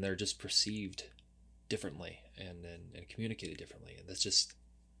 and they're just perceived differently and communicated differently. And that's just,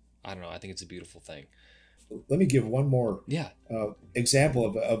 I don't know, I think it's a beautiful thing. Let me give one more example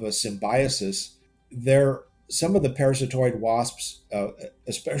of a symbiosis. Some of the parasitoid wasps,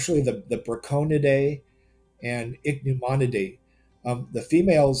 especially the Braconidae and Ichneumonidae, the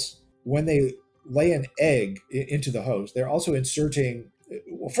females, when they lay an egg into the host, they're also inserting,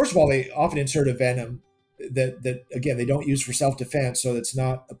 well, first of all, they often insert a venom that again, they don't use for self-defense, so it's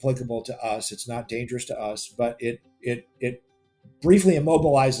not applicable to us. It's not dangerous to us, but it briefly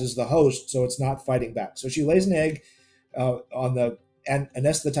immobilizes the host, so it's not fighting back. So she lays an egg on an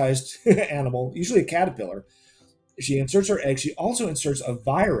anesthetized animal, usually a caterpillar. She inserts her egg. She also inserts a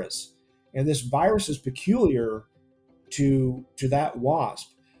virus, and this virus is peculiar to that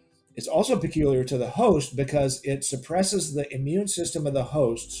wasp. It's also peculiar to the host because it suppresses the immune system of the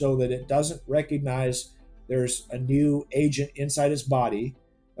host so that it doesn't recognize there's a new agent inside its body.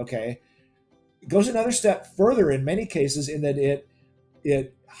 Okay. It goes another step further in many cases, in that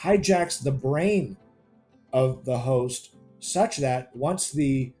it hijacks the brain of the host, such that once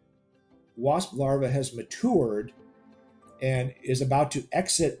the wasp larva has matured and is about to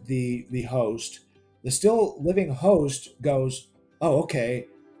exit the host, the still living host goes, oh, okay,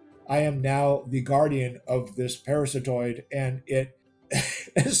 I am now the guardian of this parasitoid. And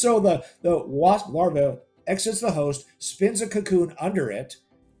and so the wasp larva exits the host, spins a cocoon under it,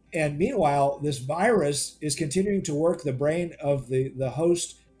 and meanwhile, this virus is continuing to work the brain of the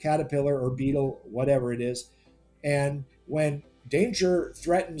host caterpillar or beetle, whatever it is. And when danger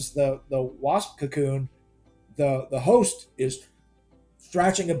threatens the wasp cocoon, the host is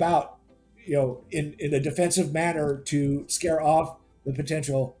thrashing about, in a defensive manner to scare off the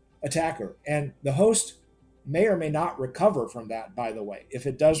potential attacker. And the host may or may not recover from that, by the way. If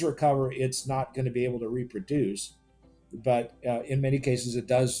it does recover, it's not going to be able to reproduce. But in many cases, it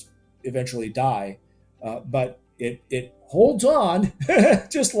does eventually die. But it holds on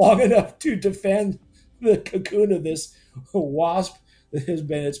just long enough to defend the cocoon of this wasp that has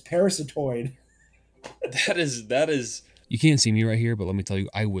been its parasitoid. That is. You can't see me right here, but let me tell you,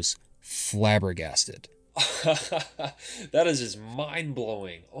 I was flabbergasted. That is just mind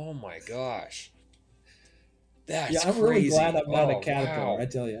blowing. Oh my gosh. That's I'm really crazy. glad I'm not a Oh, caterpillar, wow. I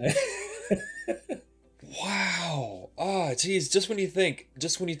tell you. Wow. Oh, geez. Just when you think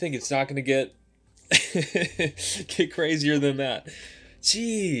it's not going to get crazier than that.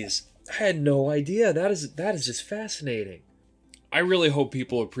 Jeez. I had no idea. That is just fascinating. I really hope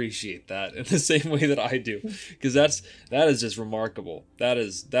people appreciate that in the same way that I do, because that is just remarkable. That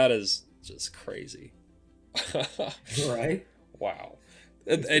is just crazy. Right? Wow.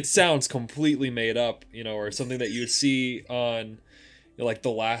 It sounds completely made up, or something that you would see on, like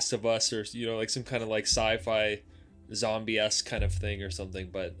The Last of Us, or like some kind of like sci-fi zombie-esque kind of thing or something.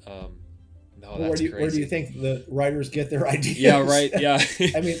 But no, that's crazy. Where do you think the writers get their ideas? Yeah, right. Yeah.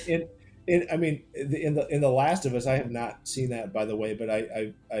 I mean, in the Last of Us, I have not seen that, by the way, but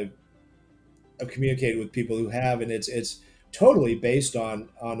I've communicated with people who have, and it's totally based on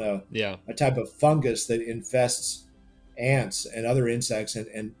a type of fungus that infests ants and other insects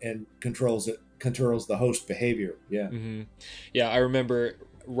and controls the host behavior. Yeah. Mm-hmm. Yeah, I remember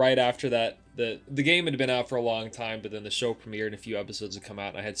right after that, the game had been out for a long time, but then the show premiered and a few episodes had come out,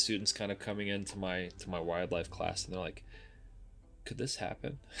 and I had students kind of coming into my wildlife class, and they're like, could this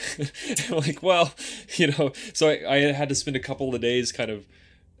happen? I'm like, well, so I had to spend a couple of days kind of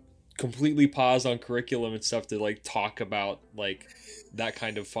completely pause on curriculum and stuff to like talk about like that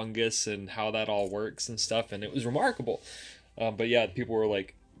kind of fungus and how that all works and stuff, and it was remarkable. But yeah, people were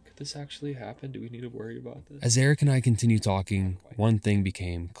like, could this actually happen? Do we need to worry about this? As Eric and I continued talking, one thing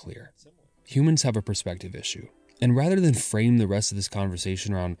became clear. Humans have a perspective issue. And rather than frame the rest of this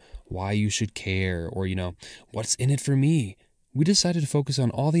conversation around why you should care or, what's in it for me, we decided to focus on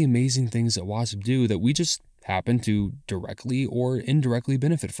all the amazing things that wasps do that we just happen to directly or indirectly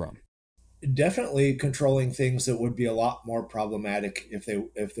benefit from. Definitely controlling things that would be a lot more problematic if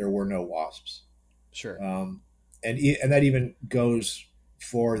there were no wasps. Sure. And that even goes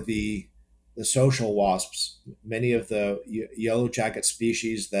for the social wasps. Many of the yellowjacket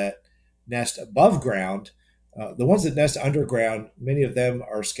species that nest above ground, the ones that nest underground, many of them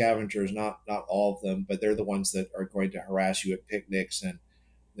are scavengers. Not all of them, but they're the ones that are going to harass you at picnics and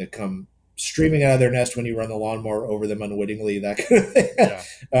that come streaming out of their nest when you run the lawnmower over them unwittingly, that kind of thing.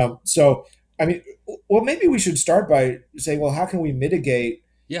 Yeah. So, I mean, well, maybe we should start by saying, well, how can we mitigate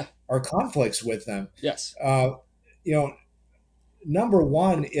our conflicts with them? Yes. Number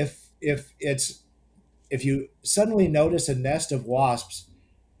one, if you suddenly notice a nest of wasps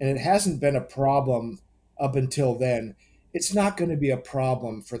and it hasn't been a problem up until then, it's not going to be a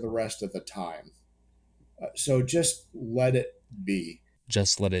problem for the rest of the time. So just let it be.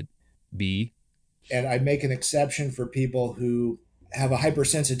 Just let it be. And I make an exception for people who have a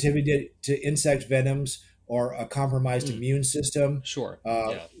hypersensitivity to insect venoms or a compromised immune system. Sure.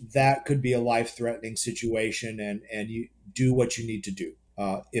 That could be a life-threatening situation, and you do what you need to do.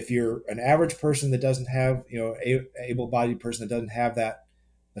 If you're an average person that doesn't have, able-bodied person that doesn't have that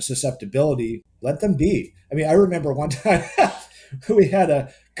susceptibility, let them be. I mean, I remember one time we had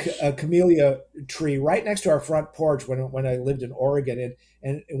a camellia tree right next to our front porch when I lived in Oregon,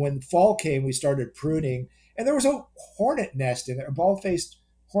 and when fall came, we started pruning, and there was a hornet nest in there, a bald-faced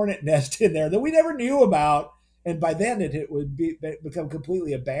hornet nest in there that we never knew about. And by then it would become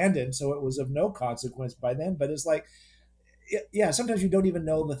completely abandoned. So it was of no consequence by then, but it's like, yeah, sometimes you don't even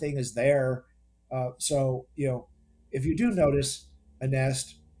know the thing is there. So, if you do notice a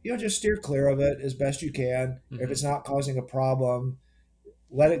nest, just steer clear of it as best you can. Mm-hmm. If it's not causing a problem,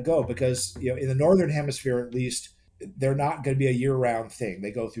 let it go, because, in the Northern Hemisphere, at least, they're not going to be a year-round thing.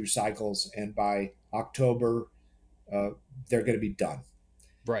 They go through cycles, and by October, they're going to be done.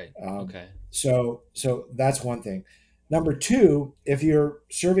 Right. Okay. So that's one thing. Number two, if you're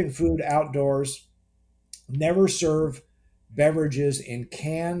serving food outdoors, never serve beverages in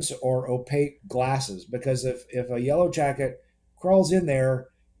cans or opaque glasses, because if a yellow jacket crawls in there,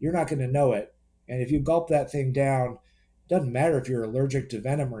 you're not going to know it. And if you gulp that thing down, it doesn't matter if you're allergic to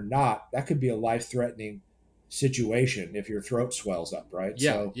venom or not. That could be a life-threatening situation if your throat swells up, right?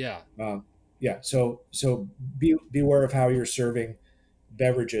 Yeah. So beware of how you're serving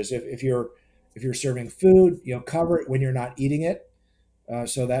beverages. If you're serving food, cover it when you're not eating it.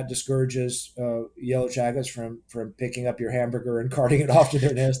 So that discourages yellow jackets from picking up your hamburger and carting it off to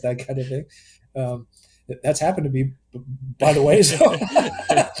their nest, that kind of thing. That's happened to me, by the way. So,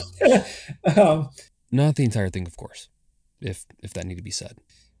 Not the entire thing, of course, if that need to be said.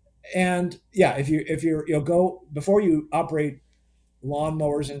 and yeah, you'll go before you operate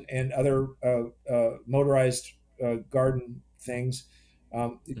lawnmowers and other motorized garden things.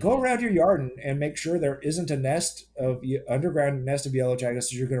 Go around your yard and make sure there isn't a underground nest of yellow jackets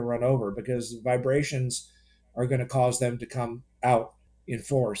that you're going to run over, because vibrations are going to cause them to come out in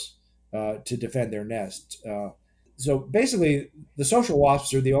force to defend their nest. So basically, the social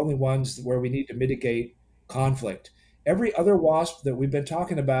wasps are the only ones where we need to mitigate conflict. Every other wasp that we've been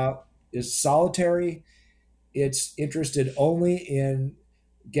talking about is solitary. It's interested only in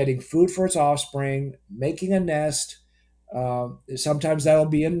getting food for its offspring, making a nest. Sometimes that'll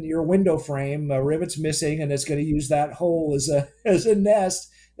be in your window frame. A rivet's missing, and it's going to use that hole as a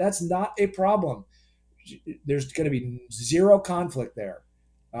nest. That's not a problem. There's going to be zero conflict there.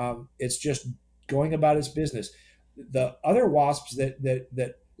 It's just going about its business. The other wasps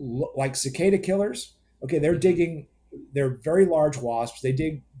that look like cicada killers, okay, they're digging. They're very large wasps. They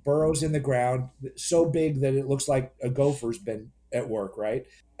dig burrows in the ground so big that it looks like a gopher's been at work, right?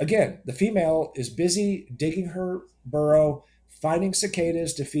 Again, the female is busy digging her burrow, finding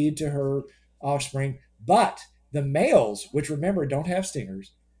cicadas to feed to her offspring. But the males, which remember don't have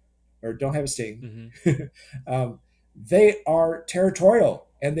stingers or don't have a sting, they are territorial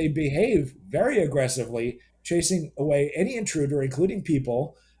and they behave very aggressively, chasing away any intruder, including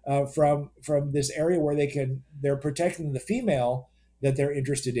people, from this area where they're protecting the female that they're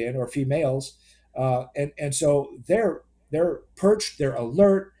interested in, or females, and so they're perched, they're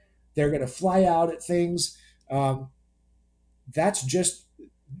alert, they're going to fly out at things. That's just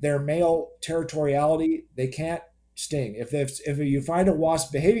their male territoriality. They can't sting. If you find a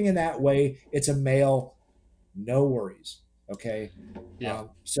wasp behaving in that way, it's a male. No worries. Okay. Yeah.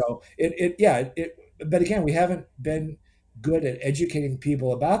 So but again, we haven't been good at educating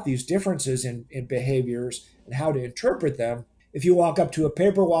people about these differences in behaviors and how to interpret them. If you walk up to a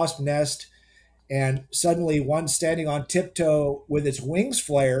paper wasp nest and suddenly one's standing on tiptoe with its wings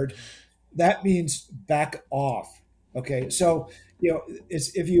flared, that means back off. Okay. So,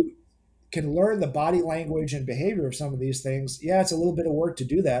 if you can learn the body language and behavior of some of these things, yeah, it's a little bit of work to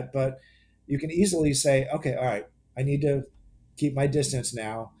do that, but you can easily say, okay, all right, I need to keep my distance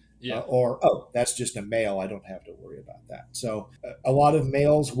now. Yeah. Or that's just a male. I don't have to worry about that. So a lot of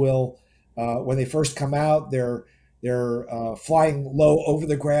males will, when they first come out, they're flying low over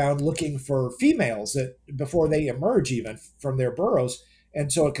the ground looking for females that before they emerge even from their burrows.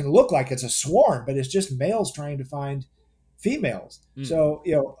 And so it can look like it's a swarm, but it's just males trying to find females. So,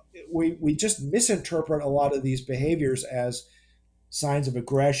 we just misinterpret a lot of these behaviors as signs of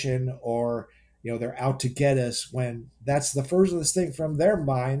aggression, or they're out to get us, when that's the furthest thing from their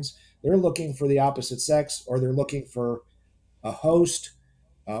minds. They're looking for the opposite sex, or they're looking for a host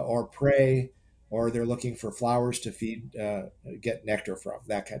or prey, or they're looking for flowers to feed, get nectar from,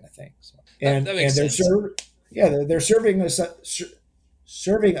 that kind of thing. So, that makes they're sense. they're serving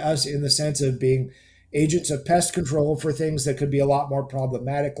us in the sense of being agents of pest control for things that could be a lot more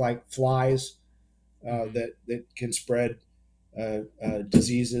problematic, like flies that can spread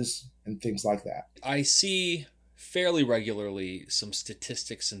diseases and things like that. I see fairly regularly some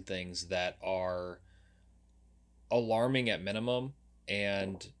statistics and things that are alarming at minimum,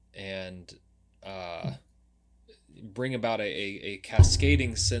 and bring about a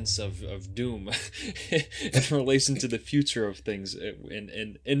cascading sense of doom in relation to the future of things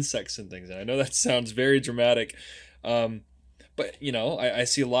and insects and things. And I know that sounds very dramatic, but I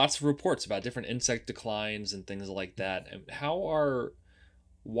see lots of reports about different insect declines and things like that. And how are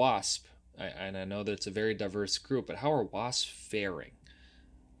wasp, and I know that it's a very diverse group, but how are wasps faring?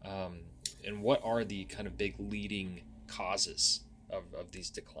 And what are the kind of big leading causes of these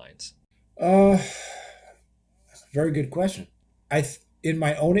declines? Very good question. In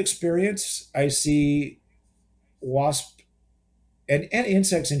my own experience, I see wasp and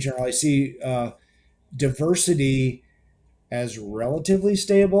insects in general, I see diversity as relatively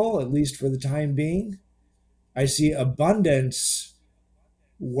stable, at least for the time being. I see abundance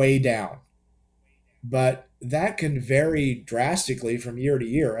way down, but that can vary drastically from year to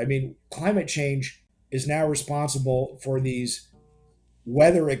year. I mean, climate change is now responsible for these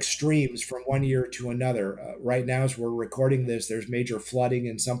weather extremes from one year to another. Right now, as we're recording this, there's major flooding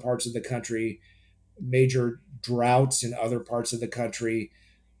in some parts of the country, major droughts in other parts of the country.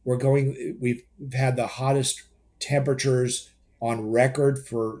 We've had the hottest temperatures on record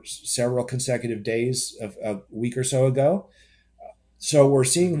for several consecutive days of a week or so ago. So we're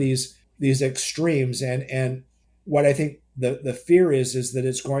seeing these extremes, and what I think the fear is that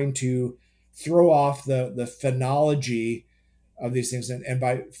it's going to throw off the phenology of these things. And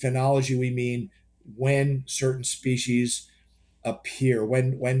by phenology, we mean when certain species appear,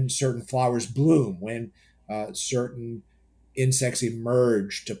 when certain flowers bloom, when certain insects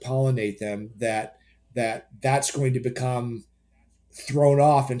emerge to pollinate them, that's going to become thrown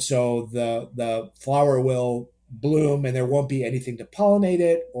off, and so the flower will bloom and there won't be anything to pollinate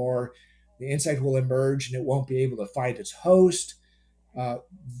it, or the insect will emerge and it won't be able to find its host. uh,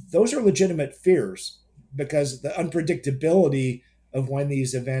 those are legitimate fears because the unpredictability of when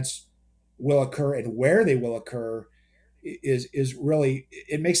these events will occur and where they will occur is really,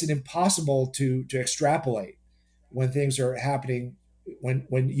 it makes it impossible to extrapolate when things are happening,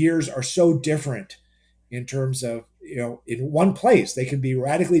 when years are so different in terms of, in one place they can be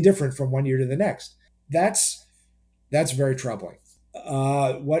radically different from one year to the next. That's very troubling.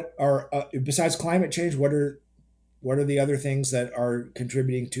 What are besides climate change, what are the other things that are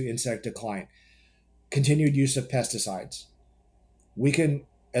contributing to insect decline? Continued use of pesticides. We can,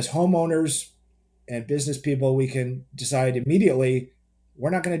 as homeowners and business people, we can decide immediately we're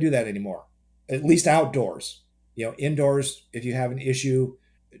not going to do that anymore, at least outdoors. Indoors, if you have an issue,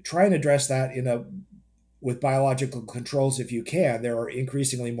 try and address that with biological controls if you can. There are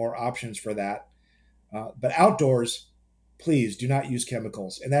increasingly more options for that. But outdoors, please do not use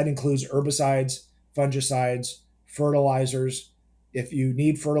chemicals. And that includes herbicides, fungicides, fertilizers. If you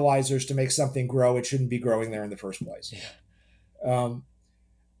need fertilizers to make something grow, it shouldn't be growing there in the first place. Yeah.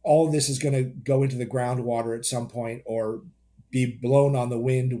 All of this is going to go into the groundwater at some point or be blown on the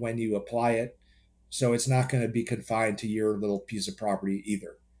wind when you apply it. So it's not going to be confined to your little piece of property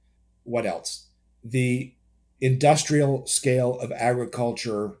either. What else? The industrial scale of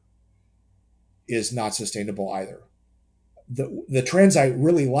agriculture is not sustainable either. The trends I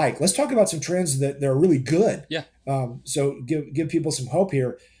really like. Let's talk about some trends that are really good. Yeah. So give people some hope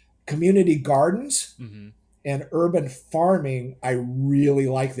here. Community gardens and urban farming. I really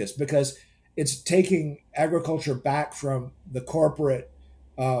like this because it's taking agriculture back from the corporate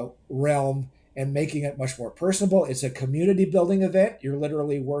realm and making it much more personable. It's a community building event. You're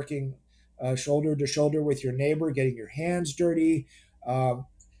literally working shoulder to shoulder with your neighbor, getting your hands dirty.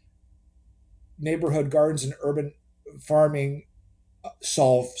 Neighborhood gardens and urban farming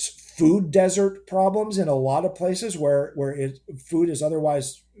solves food desert problems in a lot of places where food is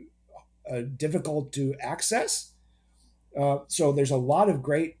otherwise difficult to access. So there's a lot of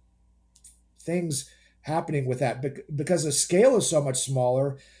great things happening with that because the scale is so much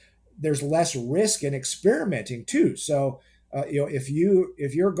smaller. There's less risk in experimenting too. So if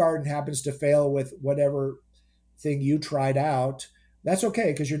your garden happens to fail with whatever thing you tried out, that's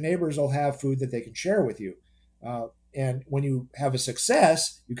okay because your neighbors will have food that they can share with you. And when you have a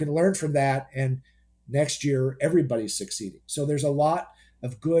success, you can learn from that. And next year, everybody's succeeding. So there's a lot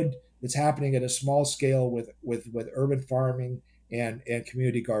of good that's happening at a small scale with urban farming and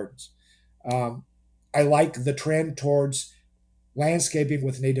community gardens. I like the trend towards landscaping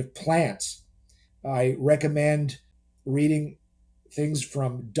with native plants. I recommend reading things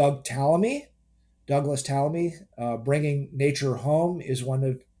from Douglas Tallamy. Bringing Nature Home is one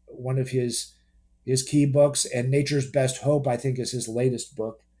of his key books, and Nature's Best Hope, I think, is his latest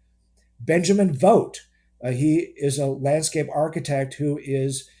book. Benjamin Vogt, he is a landscape architect who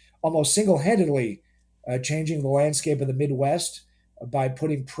is almost single-handedly changing the landscape of the Midwest by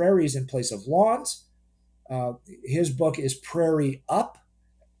putting prairies in place of lawns. His book is Prairie Up,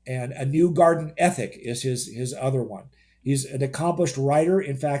 and A New Garden Ethic is his other one. He's an accomplished writer.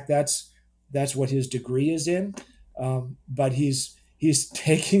 In fact, that's what his degree is in. But he's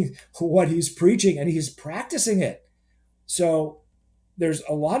taking what he's preaching and he's practicing it. So there's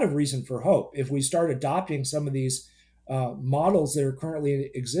a lot of reason for hope. If we start adopting some of these models that are currently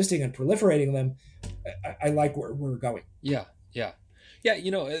existing and proliferating them, I like where we're going. Yeah.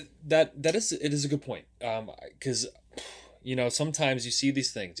 That is a good point. Because sometimes you see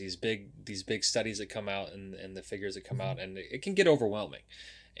these things, these big studies that come out and the figures that come out, and it can get overwhelming.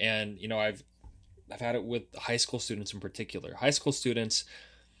 And I've had it with high school students in particular. High school students,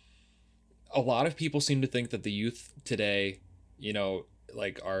 a lot of people seem to think that the youth today,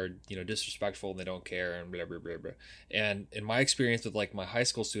 are disrespectful and they don't care and blah blah blah blah. And in my experience with my high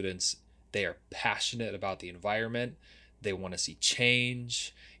school students, they are passionate about the environment. They want to see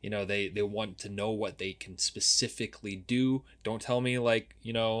change. They want to know what they can specifically do. Don't tell me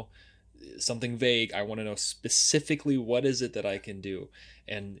something vague. I want to know specifically what is it that I can do.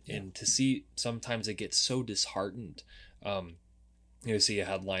 And to see, sometimes it gets so disheartened. See a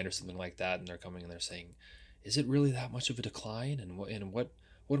headline or something like that, and they're coming and they're saying, is it really that much of a decline? And what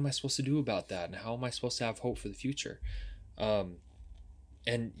am I supposed to do about that? And how am I supposed to have hope for the future?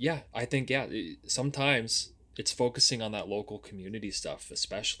 And yeah, I think, yeah, sometimes it's focusing on that local community stuff,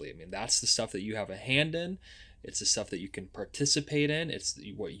 especially. I mean, that's the stuff that you have a hand in. It's the stuff that you can participate in. It's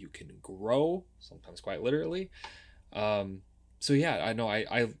what you can grow, sometimes quite literally. So yeah, I know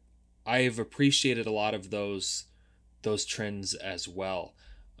I've appreciated a lot of those trends as well.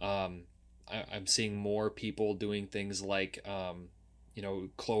 I'm seeing more people doing things like,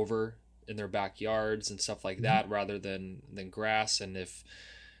 clover in their backyards and stuff like that, rather than grass. And if,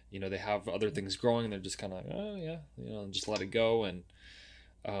 they have other things growing, they're just kind of like, oh yeah, just let it go. And,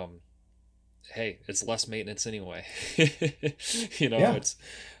 hey, it's less maintenance anyway. Yeah. It's,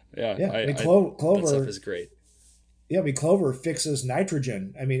 yeah, Yeah. I mean, that clover stuff is great. Yeah, I mean, clover fixes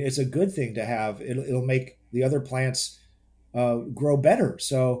nitrogen. I mean, it's a good thing to have. It'll make the other plants grow better.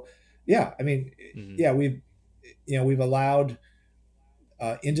 So, yeah, I mean, yeah, we've allowed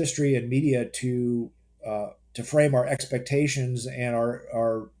industry and media to frame our expectations and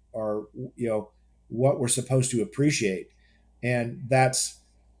our what we're supposed to appreciate, and that's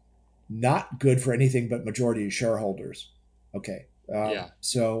not good for anything but majority shareholders. Okay, Yeah.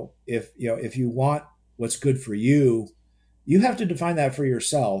 so if you want what's good for you, you have to define that for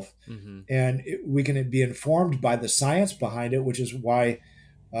yourself, and we can be informed by the science behind it, which is why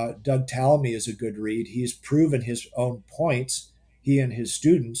Doug Tallamy is a good read. He's proven his own points. He and his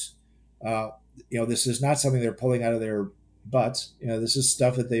students, this is not something they're pulling out of their butts. This is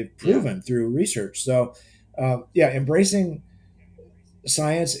stuff that they've proven through research. So, embracing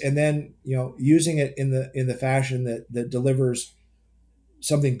science and then using it in the fashion that delivers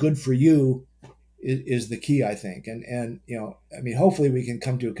something good for you is the key, I think. And I mean, hopefully we can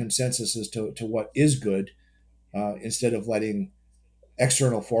come to a consensus as to what is good, instead of letting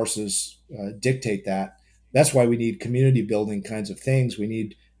external forces dictate that. That's why we need community building kinds of things. We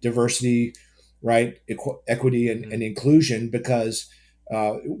need diversity, right? Equity and inclusion, because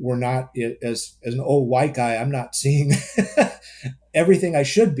we're not, as an old white guy, I'm not seeing everything I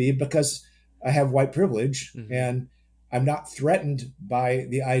should be because I have white privilege, and I'm not threatened by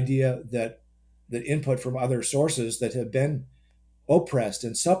the idea that input from other sources that have been oppressed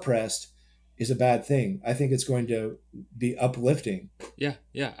and suppressed is a bad thing. I think it's going to be uplifting. Yeah.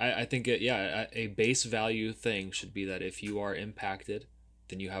 I think a base value thing should be that if you are impacted,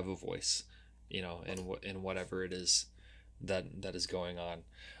 then you have a voice, in whatever it is that is going on.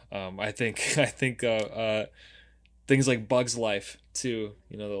 I think things like Bug's Life too,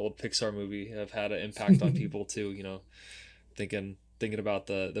 the old Pixar movie, have had an impact on people too. Thinking about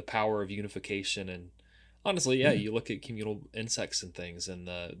the power of unification. And honestly, you look at communal insects and things, and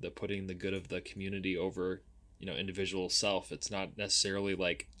the putting the good of the community over individual self. It's not necessarily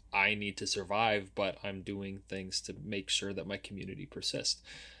like I need to survive, but I'm doing things to make sure that my community persists.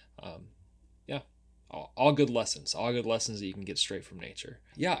 All good lessons that you can get straight from nature.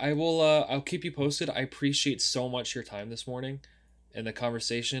 I will I'll keep you posted. I appreciate so much your time this morning and the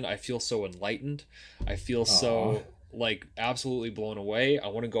conversation. I feel so enlightened. I feel so absolutely blown away. I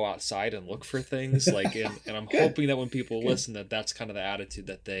want to go outside and look for things and I'm hoping that when people listen, that's kind of the attitude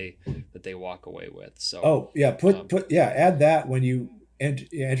that they walk away with. So add that when you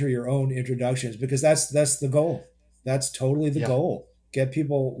enter your own introductions, because that's the goal. That's totally the goal. Get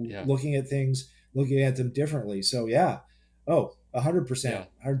people looking at things, looking at them differently. So 100%,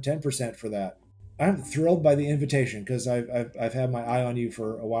 110% for that. I'm thrilled by the invitation, because I've had my eye on you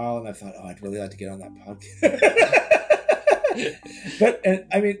for a while, and I thought, I'd really like to get on that podcast. But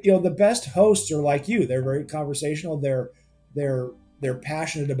I mean, the best hosts are like you. They're very conversational. They're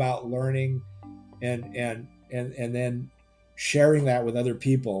passionate about learning, and then sharing that with other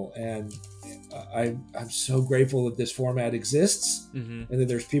people. And I'm so grateful that this format exists, and that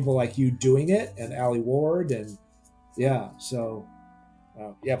there's people like you doing it, and Allie Ward, and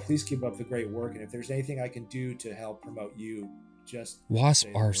please keep up the great work. And if there's anything I can do to help promote you, Wasps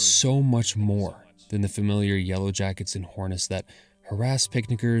are so much more than the familiar yellowjackets and hornets that harass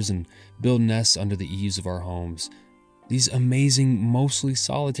picnickers and build nests under the eaves of our homes. These amazing, mostly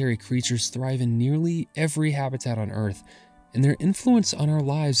solitary creatures thrive in nearly every habitat on Earth, and their influence on our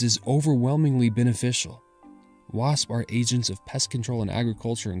lives is overwhelmingly beneficial. Wasps are agents of pest control in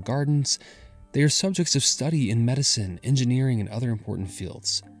agriculture and gardens. They are subjects of study in medicine, engineering, and other important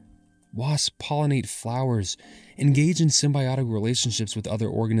fields. Wasps pollinate flowers, engage in symbiotic relationships with other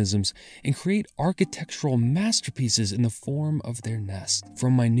organisms, and create architectural masterpieces in the form of their nest.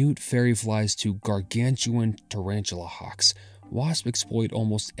 From minute fairyflies to gargantuan tarantula hawks, wasps exploit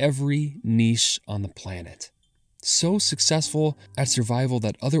almost every niche on the planet. So successful at survival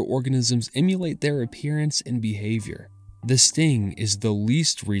that other organisms emulate their appearance and behavior. The sting is the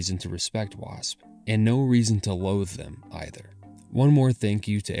least reason to respect wasps, and no reason to loathe them either. one more thank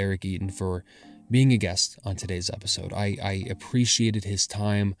you to Eric Eaton for being a guest on today's episode. I appreciated his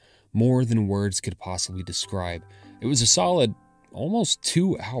time more than words could possibly describe. It was a solid, almost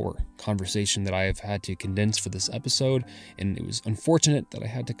 2-hour conversation that I have had to condense for this episode, and it was unfortunate that I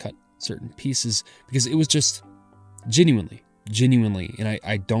had to cut certain pieces because it was just genuinely, and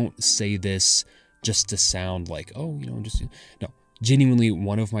I don't say this just to sound like, oh, no, genuinely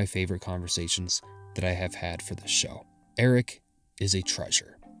one of my favorite conversations that I have had for this show. Eric is a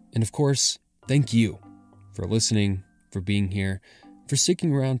treasure. And of course, thank you for listening, for being here, for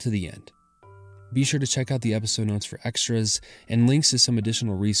sticking around to the end. Be sure to check out the episode notes for extras and links to some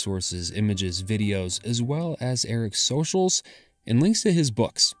additional resources, images, videos, as well as Eric's socials and links to his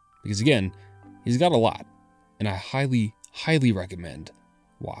books. Because again, he's got a lot, and I highly, highly recommend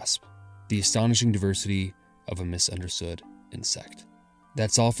Wasp, The Astonishing Diversity of a Misunderstood Insect.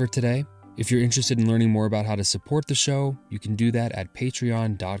 That's all for today. If you're interested in learning more about how to support the show, you can do that at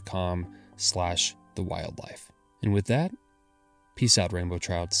patreon.com/thewildlife. And with that, peace out, rainbow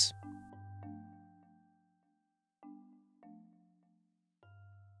trouts.